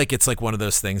feel like it's like one of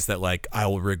those things that, like, I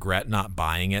will regret not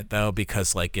buying it though,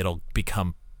 because like it'll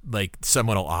become like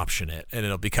someone will option it and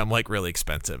it'll become like really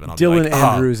expensive, and I'll Dylan be like,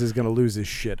 Andrews is going to lose his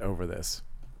shit over this.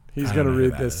 He's going to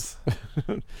read this.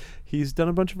 He's done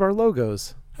a bunch of our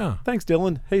logos. Oh, thanks,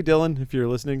 Dylan. Hey, Dylan, if you're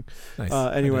listening. nice.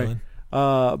 Anyway. Hi, Dylan.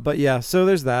 But yeah, so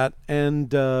there's that,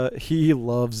 and he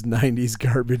loves 90s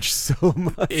garbage so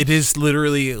much. It is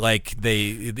literally like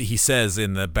he says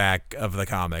in the back of the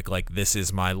comic, like, this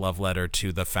is my love letter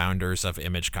to the founders of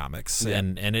Image Comics. Yeah.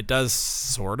 And it does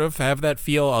sort of have that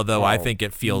feel, although I think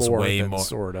it feels way more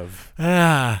sort of.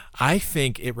 I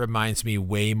think it reminds me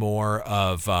way more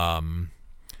of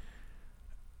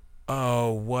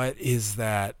what is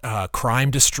that?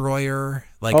 Crime Destroyer?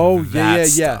 Like, that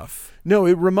stuff. No,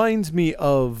 it reminds me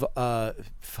of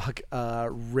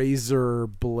Razor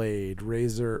Blade,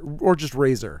 or just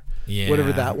Razor,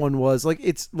 whatever that one was. Like,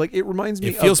 it's like, it reminds me.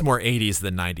 It feels more 80s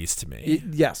than 90s to me.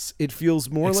 Yes, it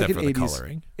feels more except like an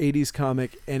for 80s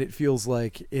comic, and it feels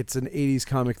like it's an 80s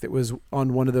comic that was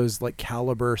on one of those like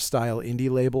Caliber style indie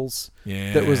labels.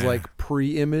 Yeah, that was like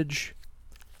pre-Image.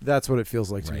 That's what it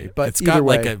feels like to me. But it's got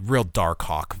like a real Dark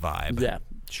Hawk vibe. Yeah,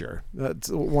 sure. That's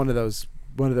one of those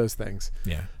things.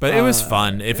 Yeah, but it was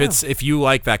fun. If you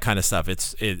like that kind of stuff,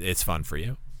 it's fun for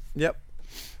you. Yep.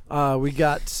 We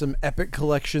got some epic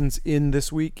collections in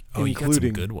this week,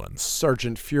 including good ones.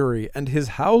 Sergeant Fury and his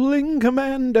Howling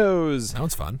Commandos. That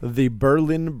one's fun. The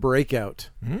Berlin Breakout.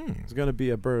 It's going to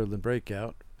be a Berlin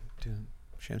Breakout.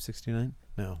 Sham 69?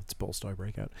 No, it's Polestar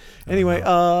Breakout. Anyway,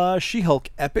 She-Hulk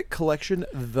Epic Collection,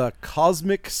 The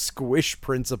Cosmic Squish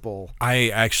Principle. I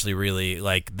actually really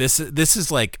like this. This is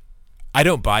like, I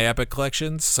don't buy Epic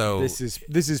collections, so this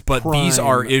is but these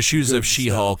are issues of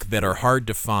She-Hulk stuff that are hard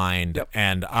to find,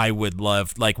 and I would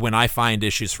love, like, when I find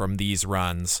issues from these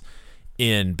runs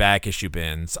in back issue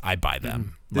bins, I buy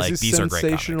them. Like, these are great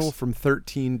comics. Sensational from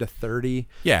 13 to 30.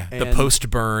 Yeah, the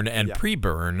post-burn and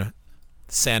pre-burn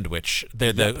sandwich.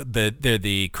 They're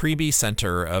the creamy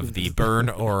center of the burn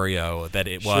Oreo that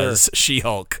it was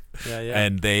She-Hulk. Yeah.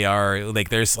 And they are like,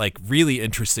 there's like really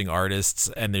interesting artists,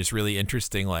 and there's really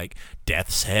interesting, like,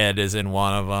 Death's Head is in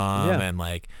one of them, and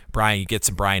like you get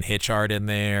some Brian Hitch art in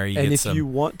there. If you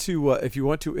want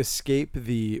to escape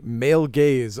the male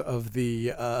gaze of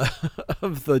the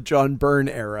of the John Byrne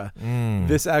era,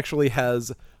 this actually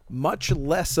has much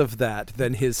less of that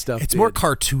than his stuff. It's more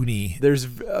cartoony. There's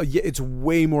it's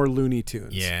way more Looney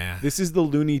Tunes. Yeah, this is the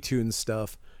Looney Tunes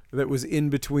stuff that was in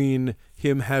between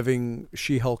him having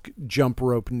She-Hulk jump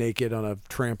rope naked on a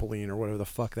trampoline or whatever the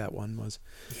fuck that one was.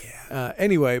 Yeah.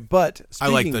 Anyway, but I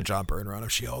like the John Byrne run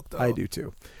of She-Hulk, though. I do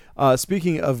too.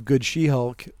 Speaking of good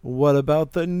She-Hulk, what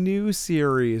about the new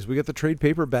series? We got the trade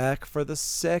paperback for the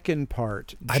second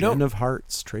part. Gen of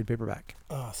Hearts trade paperback.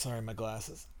 Oh, sorry, my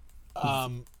glasses.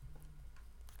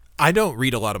 I don't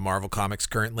read a lot of Marvel comics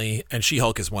currently, and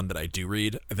She-Hulk is one that I do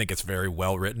read. I think it's very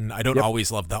well written. I don't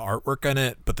always love the artwork on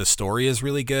it, but the story is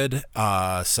really good.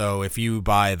 So if you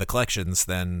buy the collections,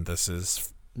 then this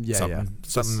is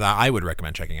something that I would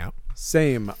recommend checking out.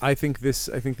 Same. I think this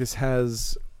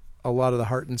has a lot of the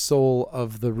heart and soul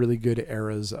of the really good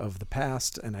eras of the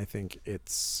past, and I think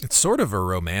it's sort of a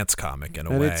romance comic in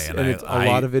a way, a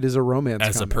lot of it is a romance.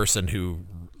 As comic. a person who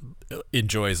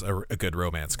enjoys a good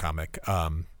romance comic,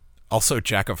 also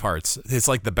Jack of Hearts. It's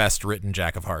like the best written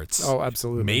Jack of Hearts. Oh,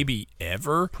 absolutely. Maybe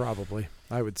ever. Probably,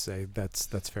 I would say that's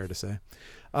fair to say.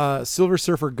 Silver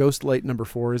Surfer Ghostlight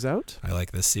 #4 is out. I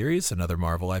like this series. Another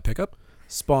Marvel I pick up.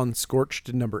 Spawn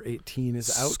Scorched #18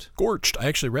 is out. Scorched. I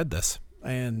actually read this.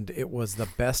 And it was the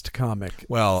best comic.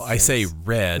 Well, I say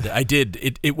read. I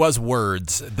did. It was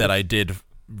words that I did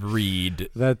read.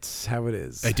 That's how it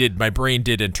is. I did. My brain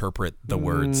did interpret the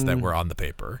words that were on the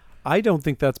paper. I don't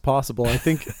think that's possible. I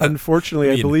think, unfortunately,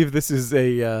 I believe this is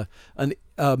a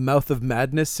Mouth of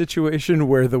Madness situation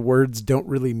where the words don't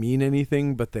really mean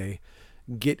anything, but they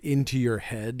get into your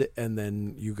head, and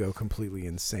then you go completely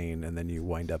insane, and then you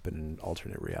wind up in an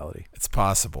alternate reality. It's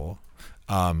possible.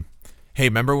 Hey,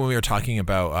 remember when we were talking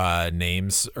about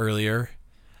names earlier?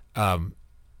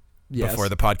 Yes. Before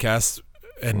the podcast?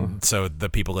 And so the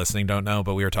people listening don't know,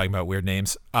 but we were talking about weird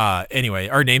names. Anyway,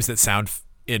 our names that sound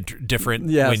different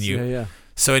when you... Yeah.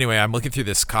 So anyway, I'm looking through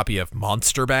this copy of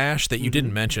Monster Bash that you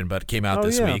didn't mention, but it came out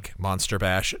this week. Monster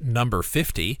Bash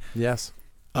 #50. Yes.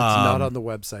 It's not on the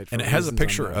website. And it has a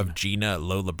picture of Gina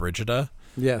Lollobrigida.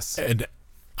 Yes. And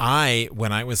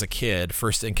when I was a kid,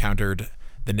 first encountered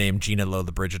the name Gina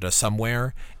Lollobrigida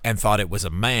somewhere and thought it was a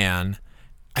man.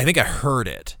 I think I heard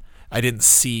it. I didn't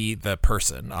see the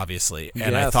person, obviously.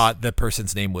 And I thought the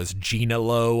person's name was Gina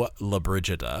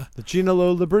Lollobrigida. The Gina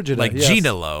Lollobrigida. Like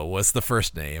Gina Lo was the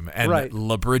first name and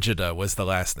Labrigida was the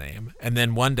last name. And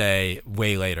then one day,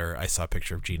 way later, I saw a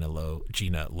picture of Gina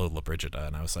Lollobrigida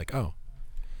and I was like, oh.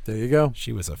 There you go.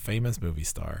 She was a famous movie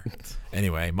star.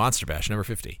 Anyway, Monster Bash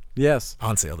 #50. Yes.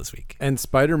 On sale this week. And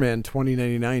Spider-Man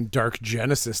 2099 Dark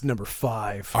Genesis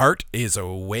 #5. Art is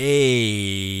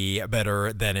way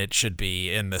better than it should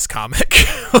be in this comic.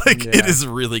 It is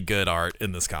really good art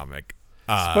in this comic.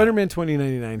 Spider-Man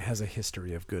 2099 has a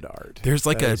history of good art. There's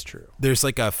like true. There's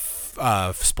like a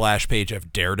splash page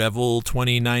of Daredevil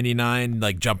 2099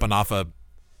 like jumping off of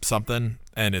something,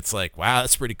 and it's like, wow,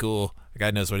 that's pretty cool. The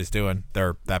guy knows what he's doing.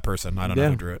 That person. I don't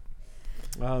know who drew it.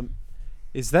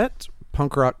 Is that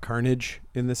Punk Rock Carnage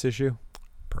in this issue?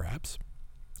 Perhaps.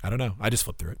 I don't know. I just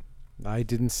flipped through it. I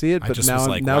didn't see it, but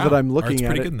now that I'm looking at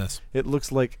pretty it, good in this. It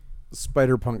looks like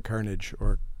Spider-Punk Carnage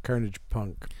or Carnage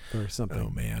Punk or something. Oh,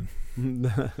 man.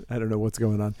 I don't know what's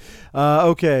going on.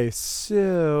 Okay,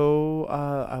 so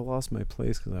I lost my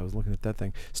place because I was looking at that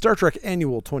thing. Star Trek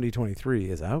Annual 2023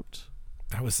 is out.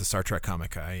 That was the Star Trek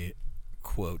comic I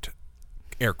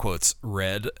air quotes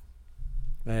read,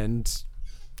 and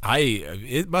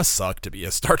it must suck to be a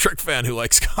Star Trek fan who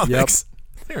likes comics.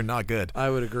 Yep. They're not good.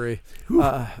 I would agree.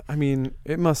 I mean,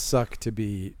 it must suck to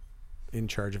be in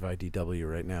charge of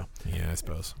IDW right now. Yeah, I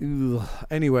suppose. Ugh.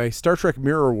 Anyway, Star Trek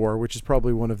Mirror War, which is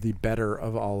probably one of the better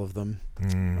of all of them,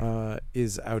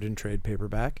 is out in trade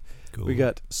paperback. Cool. We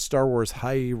got Star Wars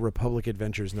High Republic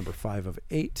Adventures #5 of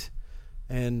 8,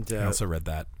 and I also read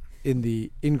that. In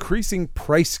the increasing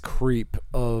price creep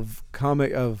of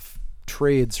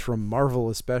trades from Marvel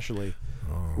especially,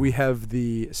 we have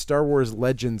the Star Wars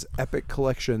Legends Epic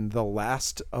Collection, the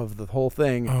last of the whole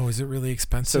thing. Oh, is it really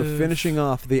expensive? So finishing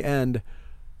off the end,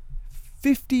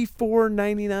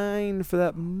 $54.99 for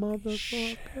that motherfucker.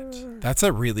 Shit. That's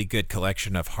a really good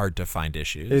collection of hard to find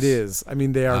issues. It is. I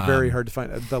mean, they are very hard to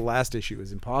find. The last issue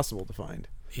is impossible to find.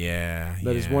 Yeah.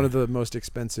 That is one of the most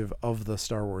expensive of the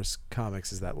Star Wars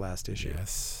comics, is that last issue.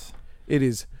 Yes. It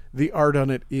is. The art on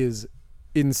it is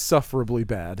insufferably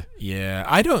bad. Yeah.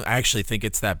 I don't actually think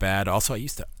it's that bad. Also, I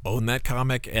used to own that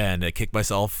comic and I kick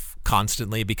myself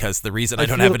constantly because the reason I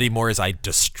don't have it anymore is I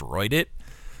destroyed it.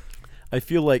 I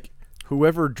feel like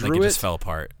whoever drew it just fell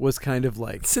apart. Was kind of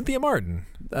like Cynthia Martin.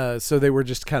 So they were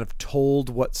just kind of told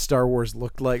what Star Wars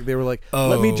looked like. They were like,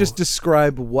 let me just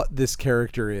describe what this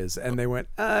character is. And they went,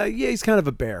 yeah, he's kind of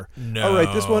a bear. No. All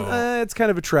right, this one, it's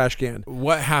kind of a trash can.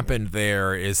 What happened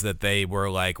there is that they were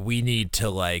like, we need to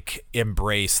like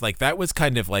embrace, like that was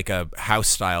kind of like a house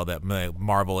style that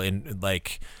Marvel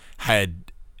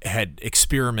had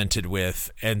experimented with,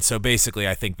 and so basically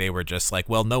I think they were just like,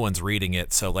 well, no one's reading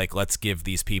it, so like let's give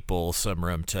these people some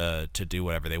room to do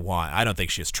whatever they want. I don't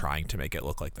think she was trying to make it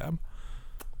look like them.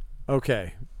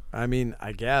 Okay. I mean,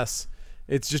 I guess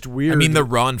it's just weird. I mean, the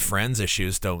Ron Friends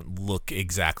issues don't look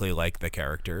exactly like the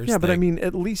characters. Yeah, but I mean,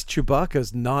 at least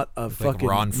Chewbacca's not a fucking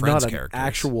Ron Friends not an characters.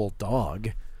 Actual dog.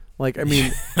 Like, I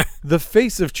mean, the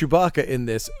face of Chewbacca in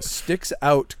this sticks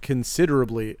out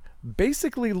considerably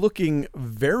basically looking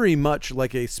very much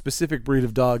like a specific breed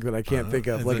of dog that I can't think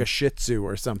of, like a Shih Tzu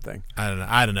or something. I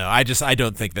don't know. I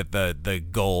don't think that the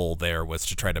goal there was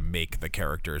to try to make the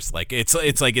characters like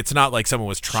it's not like someone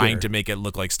was trying to make it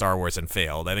look like Star Wars and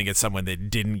failed. I think it's someone that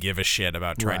didn't give a shit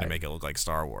about trying to make it look like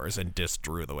Star Wars and just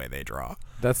drew the way they draw.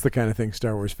 That's the kind of thing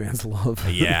Star Wars fans love.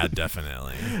 Yeah,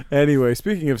 definitely. Anyway,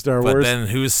 speaking of Star Wars, but then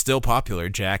who's still popular?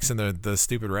 Jackson, the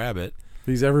stupid rabbit.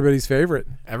 He's everybody's favorite.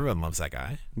 Everyone loves that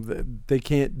guy. They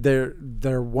can't.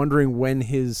 They're wondering when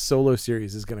his solo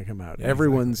series is going to come out. Yeah,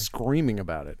 everyone's screaming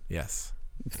about it. Yes.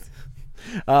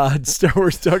 Star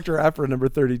Wars Dr. Aphra number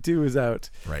 32 is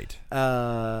out. Right.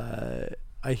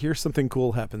 I hear something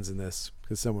cool happens in this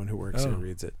because someone who works here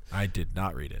reads it. I did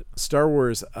not read it. Star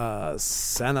Wars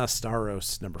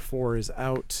Sanastaros number 4 is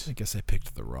out. I guess I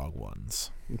picked the wrong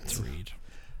ones to read.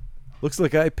 Looks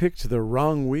like I picked the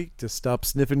wrong week to stop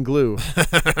sniffing glue.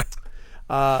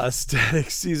 Static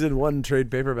Season 1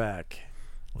 trade paperback.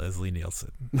 Leslie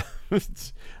Nielsen.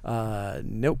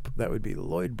 Nope, that would be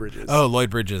Lloyd Bridges. Oh,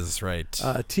 Lloyd Bridges, right.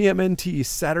 TMNT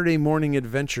Saturday Morning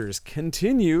Adventures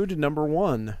continued number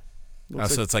 1.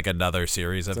 So it's like another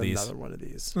series of these. Another one of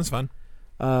these. That's fun.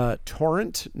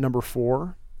 Torrent number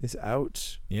 4 is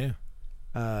out. Yeah.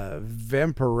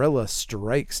 Vampirella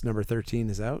Strikes number 13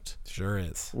 is out. Sure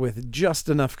is. With just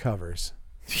enough covers.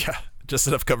 Yeah, just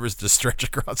enough covers to stretch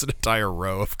across an entire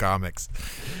row of comics.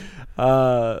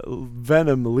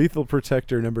 Venom Lethal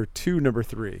Protector number 2, number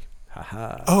 3.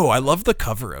 Haha. Oh, I love the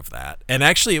cover of that. And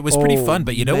actually it was pretty fun,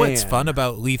 but you know what's fun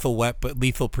about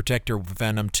Lethal Protector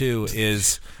Venom 2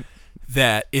 is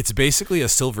that it's basically a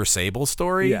Silver Sable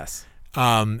story. Yes.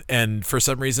 And for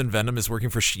some reason Venom is working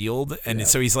for S.H.I.E.L.D. and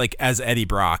so he's like as Eddie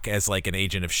Brock as like an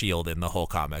agent of S.H.I.E.L.D. in the whole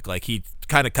comic. Like he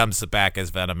kind of comes back as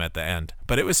Venom at the end.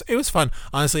 But it was fun.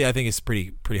 Honestly, I think it's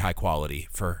pretty high quality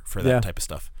for that type of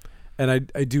stuff. And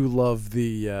I do love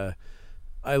the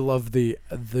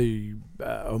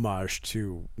homage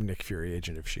to Nick Fury,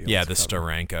 Agent of S.H.I.E.L.D. Yeah, the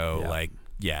Steranko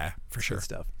for sure. Good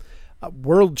stuff.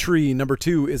 World Tree number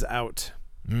 2 is out.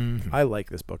 Mm-hmm. I like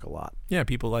this book a lot. Yeah,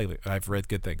 people like it. I've read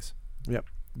good things. Yep.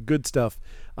 Good stuff.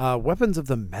 Weapons of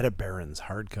the Metabarons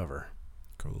hardcover.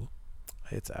 Cool.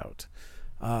 It's out.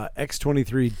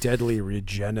 X-23 Deadly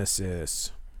Regenesis.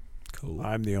 Cool.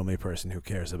 I'm the only person who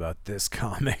cares about this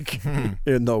comic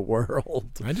in the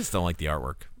world. I just don't like the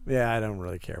artwork. Yeah, I don't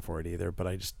really care for it either, but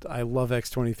I love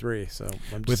X-23, so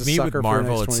I'm just with me with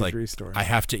Marvel, it's like story. I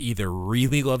have to either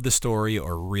really love the story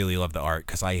or really love the art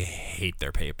because I hate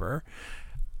their paper.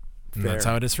 And that's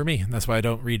how it is for me. That's why I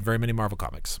don't read very many Marvel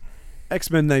comics.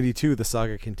 X-Men 92, The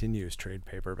Saga Continues trade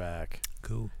paperback.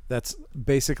 Cool. That's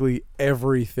basically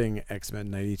everything X-Men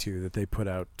 92 that they put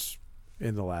out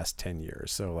in the last 10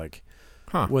 years. So like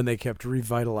when they kept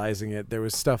revitalizing it, there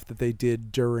was stuff that they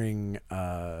did during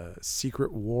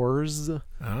Secret Wars.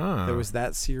 There was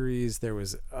that series. There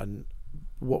was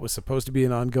what was supposed to be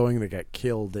an ongoing that got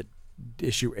killed at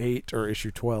issue 8 or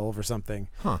issue 12 or something.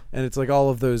 And it's like all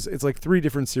of those, it's like 3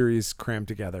 different series crammed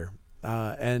together.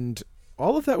 And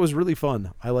all of that was really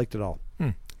fun. I liked it all.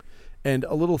 And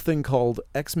a little thing called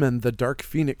X-Men The Dark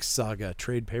Phoenix Saga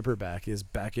trade paperback is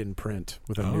back in print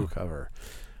with a new cover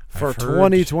for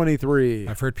 2023.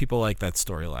 I've heard people like that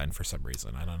storyline for some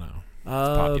reason. I don't know.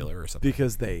 It's popular or something.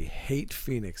 Because they hate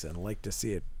Phoenix and like to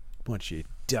see it when she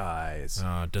dies.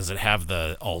 Does it have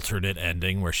the alternate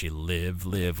ending where she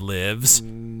lives?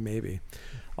 Maybe.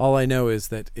 All I know is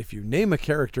that if you name a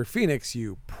character Phoenix,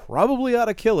 you probably ought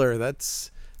to kill her.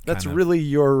 That's really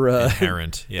your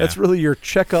inherent. Yeah. That's really your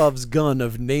Chekhov's gun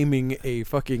of naming a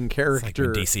fucking character. It's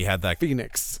like when DC had that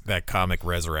Phoenix, that comic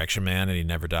Resurrection Man, and he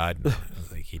never died. It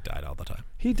was like he died all the time.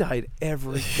 He died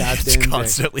every goddamn day.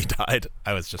 Constantly died.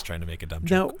 I was just trying to make a dumb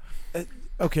joke. Now,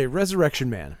 okay, Resurrection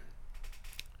Man.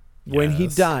 When he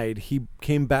died, he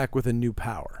came back with a new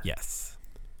power. Yes.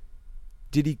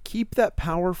 Did he keep that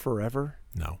power forever?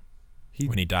 No.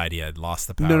 When he died, he had lost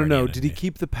the power. No. Did he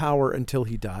keep the power until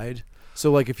he died?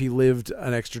 So, like, if he lived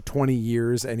an extra 20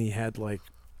 years and he had, like,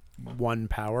 one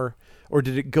power? Or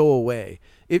did it go away?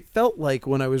 It felt like,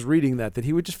 when I was reading that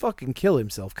he would just fucking kill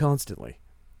himself constantly.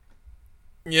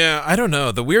 Yeah, I don't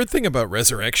know. The weird thing about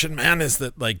Resurrection Man is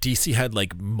that, like, DC had,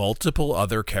 like, multiple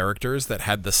other characters that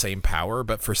had the same power,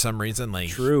 but for some reason, like...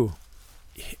 True.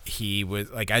 He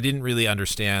was, like, I didn't really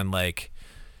understand, like...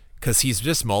 Because he's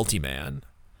just Multi-Man.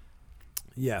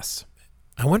 Yes.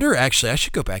 I wonder, actually, I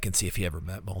should go back and see if he ever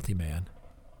met Multi-Man.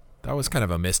 That was kind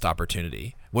of a missed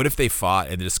opportunity. What if they fought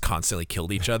and just constantly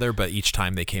killed each other, but each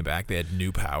time they came back, they had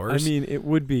new powers? I mean, it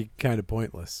would be kind of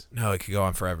pointless. No, it could go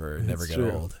on forever and never get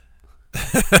old.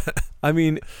 I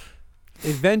mean,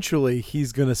 eventually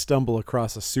he's going to stumble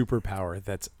across a superpower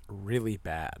that's really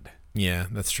bad. Yeah,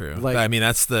 that's true. Like- I mean,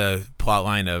 that's the plot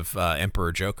line of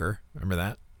Emperor Joker. Remember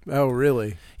that? Oh,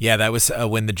 really? Yeah, that was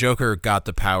when the Joker got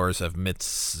the powers of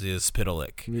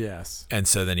Mxyzptlk. Yes. And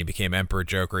so then he became Emperor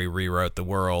Joker. He rewrote the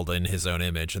world in his own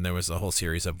image, and there was a whole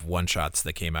series of one-shots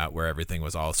that came out where everything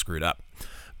was all screwed up.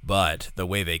 But the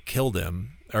way they killed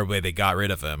him, or the way they got rid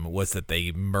of him, was that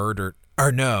they murdered...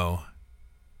 Or no.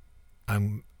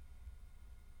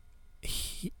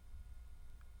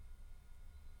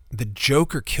 The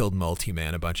Joker killed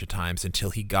Multi-Man a bunch of times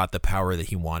until he got the power that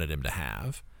he wanted him to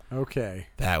have. Okay.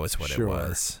 That was what Sure. it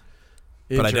was.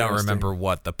 But I don't Interesting. remember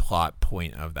what the plot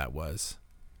point of that was.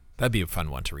 That'd be a fun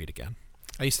one to read again.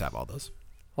 I used to have all those.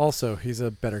 Also, he's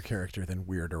a better character than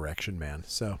Weird Erection Man,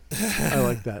 so I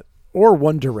like that. Or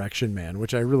One Direction Man,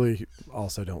 which I really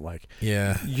also don't like.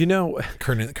 Yeah. You know,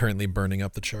 Currently burning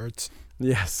up the charts.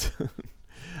 yes.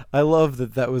 I love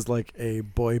that that was like a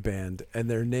boy band, and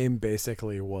their name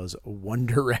basically was One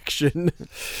Direction.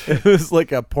 It was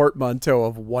like a portmanteau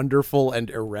of wonderful and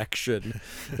erection.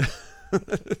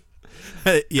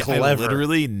 Yeah, I Clever.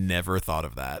 literally never thought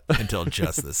of that until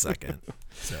just this second.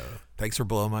 So thanks for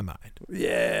blowing my mind.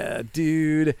 Yeah,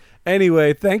 dude.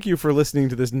 Anyway, thank you for listening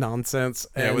to this nonsense.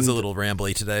 Yeah, it was a and- little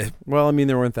rambly today. Well, I mean,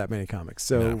 there weren't that many comics,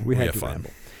 so No, we we had had to fun.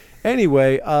 ramble.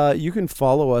 Anyway, you can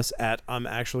follow us at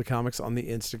Actually Comics on the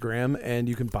Instagram, and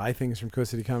you can buy things from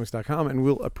coastcitycomics.com, and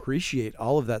we'll appreciate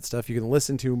all of that stuff. You can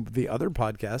listen to the other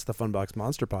podcast, the Funbox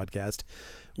Monster podcast,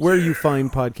 where you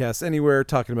find podcasts anywhere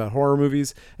talking about horror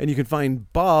movies, and you can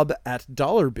find Bob at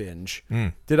Dollar Binge.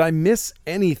 Did I miss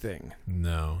anything?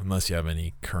 No, unless you have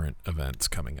any current events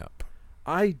coming up.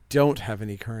 I don't have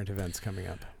any current events coming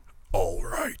up. All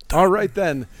right. All right,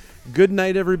 then. Good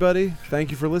night, everybody. Thank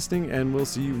you for listening, and we'll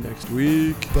see you next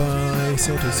week. Bye,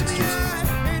 Soto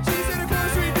Sisters.